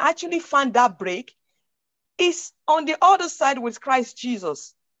we can actually find that break is on the other side with Christ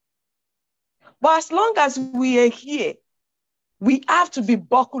Jesus. But as long as we are here, we have to be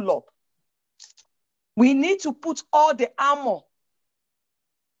buckled up. We need to put all the armor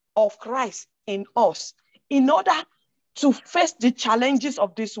of Christ in us in order to face the challenges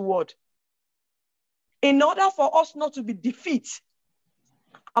of this world. In order for us not to be defeated.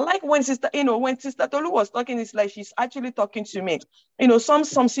 I like when Sister Tolu was talking, it's like she's actually talking to me. You know, some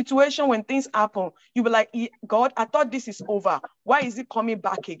situation when things happen, you be like, God, I thought this is over. Why is it coming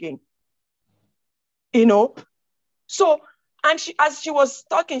back again? You know? So, and as she was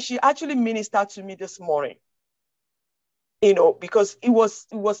talking, she actually ministered to me this morning. You know, because it was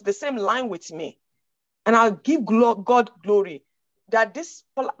the same line with me. And I'll give God glory that this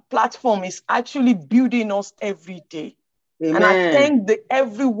platform is actually building us every day. Amen. And I thank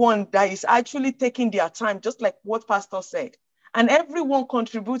everyone that is actually taking their time, just like what Pastor said. And everyone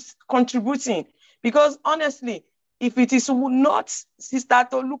contributing. Because honestly, if it is not Sister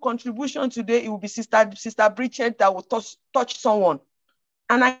Tolu contribution today, it will be Sister Bridget that will touch someone.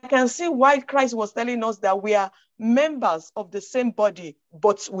 And I can see why Christ was telling us that we are members of the same body,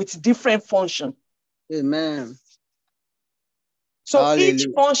 but with different function. Amen. So Hallelujah. Each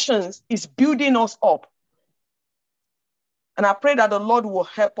function is building us up. And I pray that the Lord will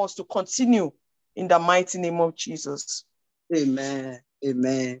help us to continue in the mighty name of Jesus. Amen.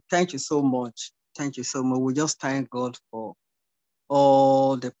 Amen. Thank you so much. Thank you so much. We just thank God for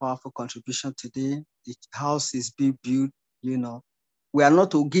all the powerful contribution today. The house is being built, you know. We are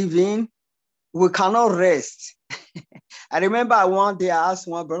not to give in. We cannot rest. I remember one day I asked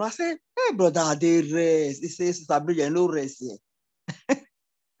one brother, I said, hey, brother, they rest. He says, Sister Bridget, no rest here.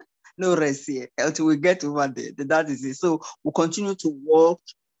 No rest here until we get over there. That is it. So we'll continue to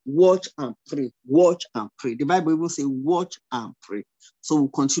watch and pray. Watch and pray. The Bible even says, watch and pray. So we'll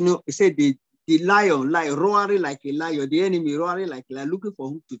continue. It said the lion, roaring like a lion, the enemy roaring like a lion, looking for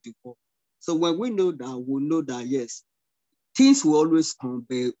whom to devour. So when we know that, we'll know that, yes, things will always come,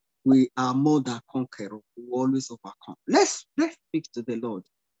 but we are more than conquerors. We will always overcome. Let's speak to the Lord.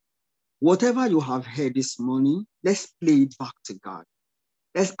 Whatever you have heard this morning, let's play it back to God.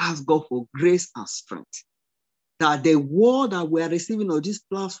 Let's ask God for grace and strength. That the word that we are receiving on this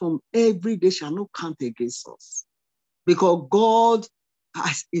platform every day shall not count against us. Because God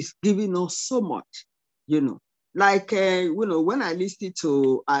is giving us so much, you know. Like, when I listened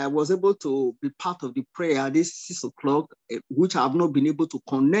to, I was able to be part of the prayer this 6 o'clock, which I have not been able to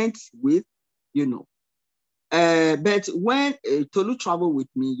connect with, But when Tolu traveled with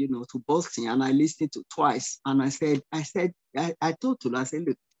me, to Boston, and I listened to twice, and I told Tolu, I said,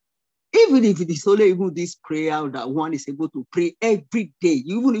 look, even if it is only even this prayer that one is able to pray every day,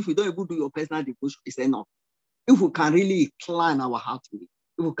 even if you don't even do your personal devotion, it's enough. If we can really incline our heart to it,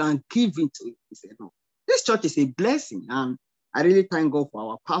 if we can give into it, it's enough. This church is a blessing, and I really thank God for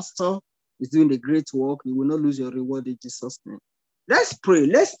our pastor. He's doing the great work. You will not lose your reward in Jesus' name. Let's pray.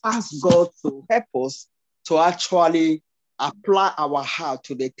 Let's ask God to help us to actually apply our heart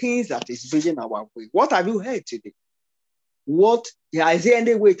to the things that is bringing our way. What have you heard today? Is there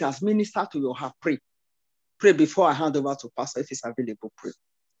any way it has ministered to your heart? Pray. Pray before I hand over to Pastor if it's available. Pray.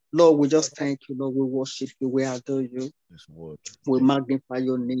 Lord, we just thank you. Lord, we worship you. We adore you. We magnify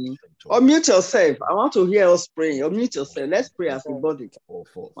your name. Unmute yourself. I want to hear us praying. Unmute yourself. Let's pray as a body.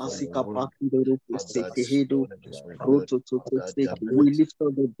 We lift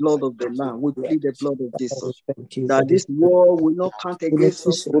up the blood of the Lamb. We plead the blood of Jesus. That this war will not count against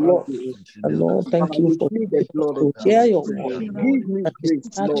us. Lord, thank you for the blood of your word. Give me grace,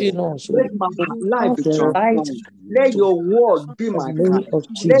 Lord. Let my life be transformed. Let your word be my guide.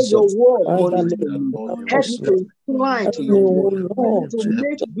 Let your word monitor me. Help me to incline to your word. Help me to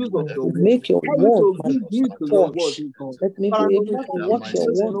make use of your word. Make your word my watch. Let me be able to watch your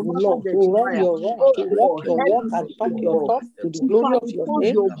word, Lord, to run your word, to walk your walk and talk your talk to the glory of your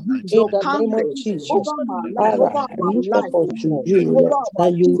name. In the name of Jesus, Father, I look up unto you, Lord,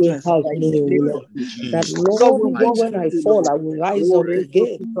 that you will help me, Lord. That, Lord, even when I fall, I will rise up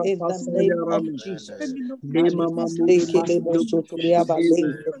again. In the name of Jesus.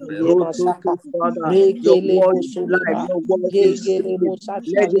 Your word is life. Your word is spirit.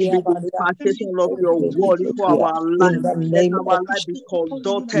 Let it be the impartation of your word into our life. Let our life be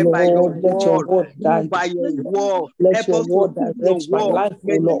conducted by your word. By your word. Let your word direct my life,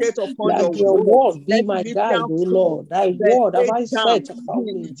 O Lord. Let your word be my guide, O Lord. Thy word have I set upon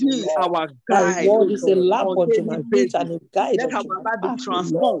me, O Lord. Thy word is a lamp unto my feet and a guide unto my path, O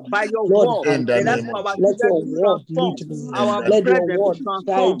Lord. By your Lord, word. let your word lead me. Let your word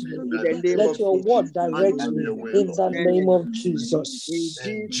guide me. Let your word direct me in the name of Jesus.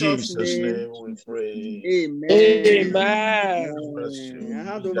 In Jesus' name we pray. Amen.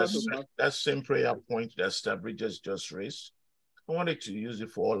 That same prayer point that Bridget just raised, I wanted to use it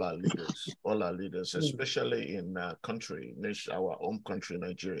for all our leaders, especially in our home country,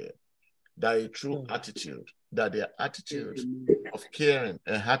 Nigeria. That a true attitude, that their attitude of caring,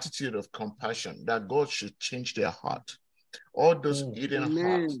 an attitude of compassion, that God should change their heart. All those hidden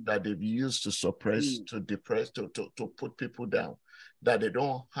hearts that they've used to suppress, to depress, to put people down, that they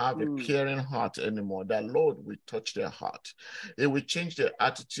don't have a caring heart anymore, that Lord will touch their heart. It will change their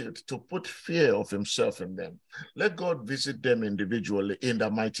attitude to put fear of himself in them. Let God visit them individually in the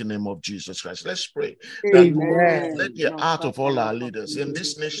mighty name of Jesus Christ. Let's pray. That let the heart of all our leaders in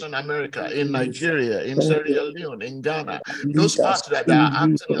this nation, America, in Nigeria, in Sierra Leone, in Ghana, those hearts that are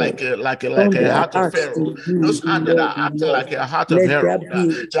acting like a heart of Pharaoh, those hearts that are acting like a heart of Herod,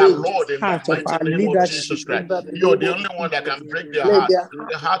 that Lord, in the mighty name of Jesus Christ, you're the only one that can break their heart.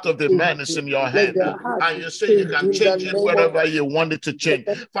 The heart of the man is in your hand, and you say you can change it wherever you want it to change.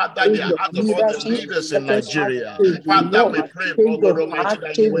 Father, the heart of all the leaders in Nigeria, Father, we pray, oh God Almighty,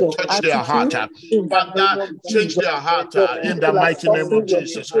 that you will touch their heart. Father, change their heart in the mighty name of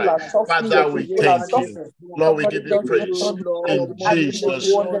Jesus Christ. Father, we thank you. Lord, we give you praise. In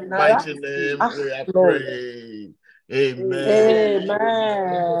Jesus' mighty name, we have prayed. Amen.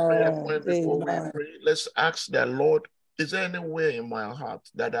 Before we pray, let's ask the Lord, is there any way in my heart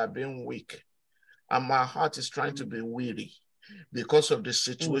that I've been weak and my heart is trying to be weary because of the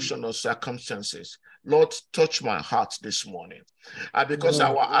situation or circumstances? Lord, touch my heart this morning. Because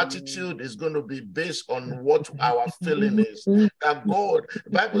our attitude is going to be based on what our feeling is. That God,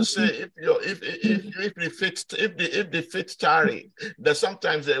 the Bible says, if the faith tarry, that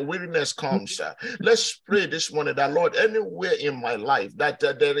sometimes the weariness comes. Let's pray this morning that, Lord, anywhere in my life that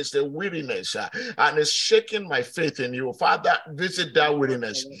there is a weariness and it's shaking my faith in you, Father, visit that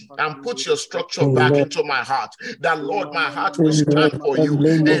weariness and put your structure back into my heart. That, Lord, my heart will stand for you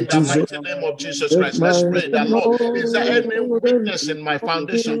in the mighty name of Jesus Christ. Let's pray that, Lord, is there any weakness in my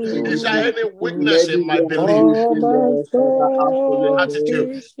foundation? Is there any weakness in my belief?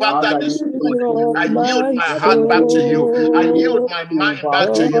 Attitude. Father, this morning, I yield my heart back to you. I yield my mind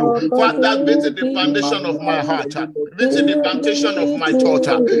back to you. Father, visit the foundation of my heart. Visit the foundation of my thought.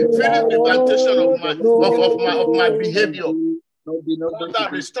 Visit the foundation of my behavior. Father,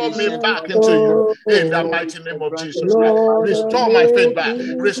 restore me back into you in the mighty name of Jesus Christ. Restore my faith back.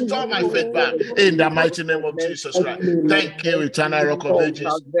 Restore my faith back in the mighty name of Jesus Christ. Thank you, eternal rock of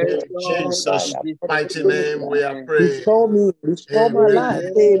ages. In Jesus' mighty name we are praying. Restore me, restore my life.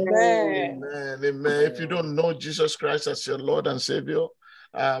 Amen. Amen. Amen. If you don't know Jesus Christ as your Lord and Savior,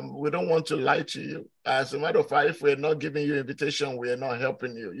 we don't want to lie to you. As a matter of fact, if we're not giving you invitation, we are not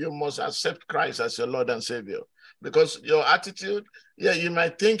helping you. You must accept Christ as your Lord and Savior. Because your attitude, you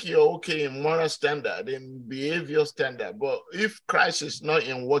might think you're okay in moral standard, in behavior standard, but if Christ is not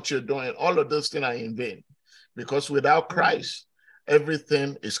in what you're doing, all of those things are in vain. Because without Christ,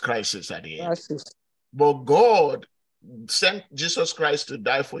 everything is crisis at the end. But God sent Jesus Christ to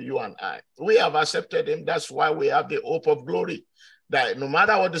die for you and I. We have accepted him. That's why we have the hope of glory. That no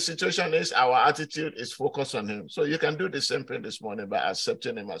matter what the situation is, our attitude is focused on him. So you can do the same thing this morning by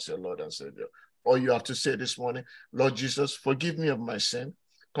accepting him as your Lord and Savior. Or you have to say this morning, Lord Jesus, forgive me of my sin.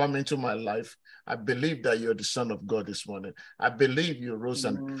 Come into my life. I believe that you're the Son of God this morning. I believe you rose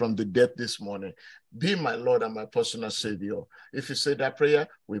from the dead this morning. Be my Lord and my personal Savior. If you say that prayer,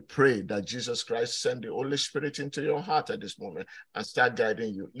 we pray that Jesus Christ send the Holy Spirit into your heart at this moment and start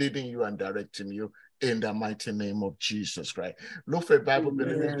guiding you, leading you and directing you in the mighty name of Jesus Christ. Look for a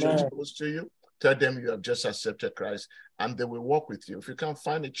Bible-believing church close to you. Tell them you have just accepted Christ and they will walk with you. If you can't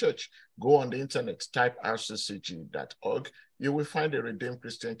find a church, go on the internet, type rccg.org. You will find a Redeemed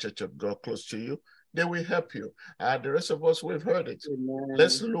Christian Church of God close to you. They will help you. The rest of us, we've heard it.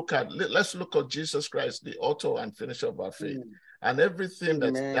 Let's look at Jesus Christ, the author and finisher of our faith. And everything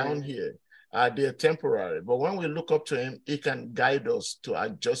that's down here, they're temporary. But when we look up to him, he can guide us to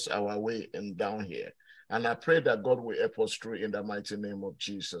adjust our way in down here. And I pray that God will help us through in the mighty name of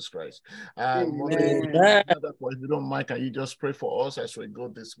Jesus Christ. If you don't mind, can you just pray for us as we go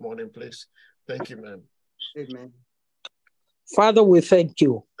this morning, please? Thank you, man. Amen. Father, we thank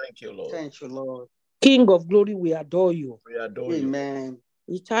you. Thank you, Lord. Thank you, Lord. King of glory, we adore you. We adore Amen.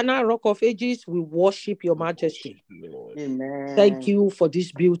 you. Eternal Rock of Ages, we worship your majesty. Worship you, Lord. Amen. Thank you for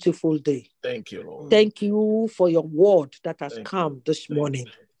this beautiful day. Thank you, Lord. Thank you for your word that has come this morning.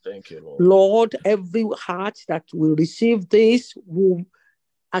 Thank you, Lord. Lord, every heart that will receive this will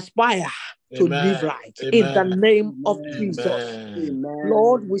aspire to live right. In the name of Jesus. Amen.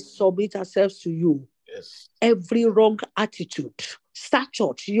 Lord, we submit ourselves to you. Yes. Every wrong attitude, search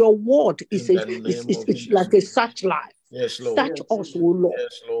out. Your word is like a searchlight. Yes, Lord. Search us, O Lord,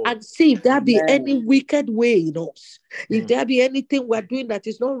 yes, Lord, and see if there be any wicked way in us. If there be anything we're doing that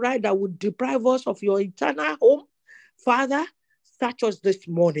is not right, that would deprive us of your eternal home, Father, search us this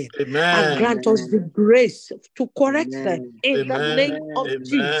morning and grant us the grace to correct them in the name of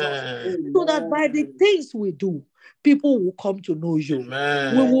Jesus, so that by the things we do, people will come to know you.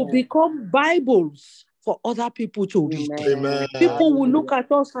 We will become Bibles for other people to read. People will look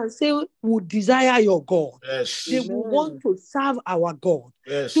at us and say, we desire your God. They will want to serve our God.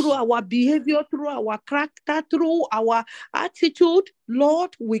 Through our behavior, through our character, through our attitude.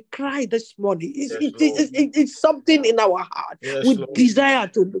 Lord, we cry this morning. It's something in our heart. We desire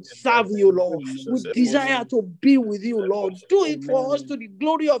to serve you, Lord. We desire to be with you, Lord. Do it for us to the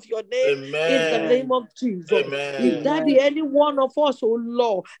glory of your name, in the name of Jesus. If there be any one of us, oh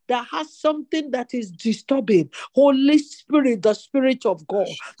Lord, that has something that is disturbing, Holy Spirit, the Spirit of God,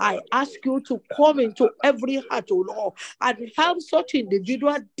 I ask you to come into every heart, oh Lord, and help such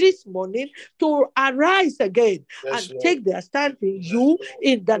individual this morning to arise again and take their stand in you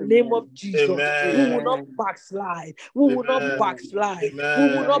in the name of Jesus. We will not backslide. We will not backslide. We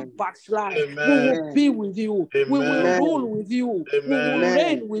will not backslide. We will be with you. We will rule with you. We will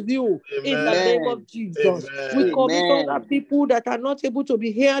reign with you in the name of Jesus. We commit other people that are not able to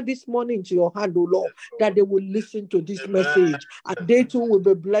be here this morning to your hand, O Lord, that they will listen to this message and they too will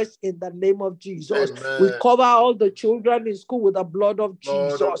be blessed in the name of Jesus. We cover all the children in school with the blood of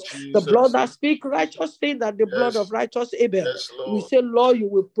Jesus. The blood that speaks righteous things than the blood of righteous Abel. We say, Lord, you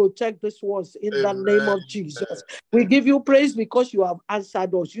will protect these ones in the name of Jesus. We give you praise because you have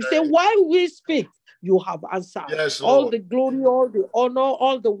answered us. You say, while we speak, you have answered. All the glory, all the honor,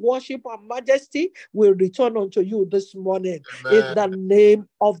 all the worship and majesty will return unto you this morning in the name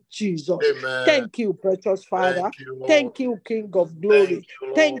of Jesus. Thank you, precious Father. Thank you, King of glory.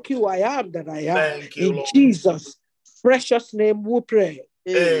 Thank you, I am that I am. In Jesus' precious name we pray.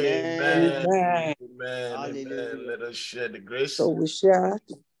 Amen. Let us share the grace. So we share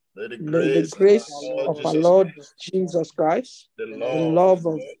the grace of our Lord Jesus Christ, the love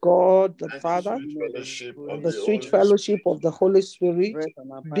of God the Father, and the sweet fellowship of the Holy Spirit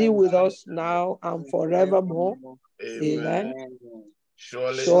be with us now and forevermore. Amen.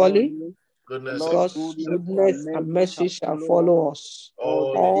 Surely God's goodness and mercy shall follow us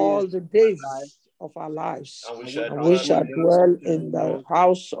all the days of our lives, and we shall dwell in the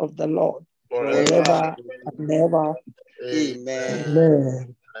house of the Lord forever and ever. Amen.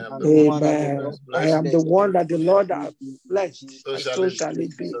 Amen. I am the one that the Lord has blessed, and so shall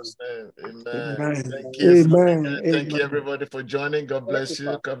it be. Amen. Thank you. Amen. Thank you, everybody, for joining. God bless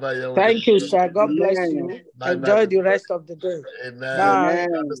you. Thank you, sir. God bless you. Enjoy the rest of the day. Amen. Bye.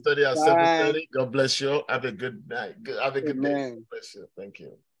 The study at 7:30. God bless you. Have a good night. Have a good day. God bless you. Thank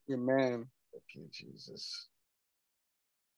you. Amen. Thank you, Jesus.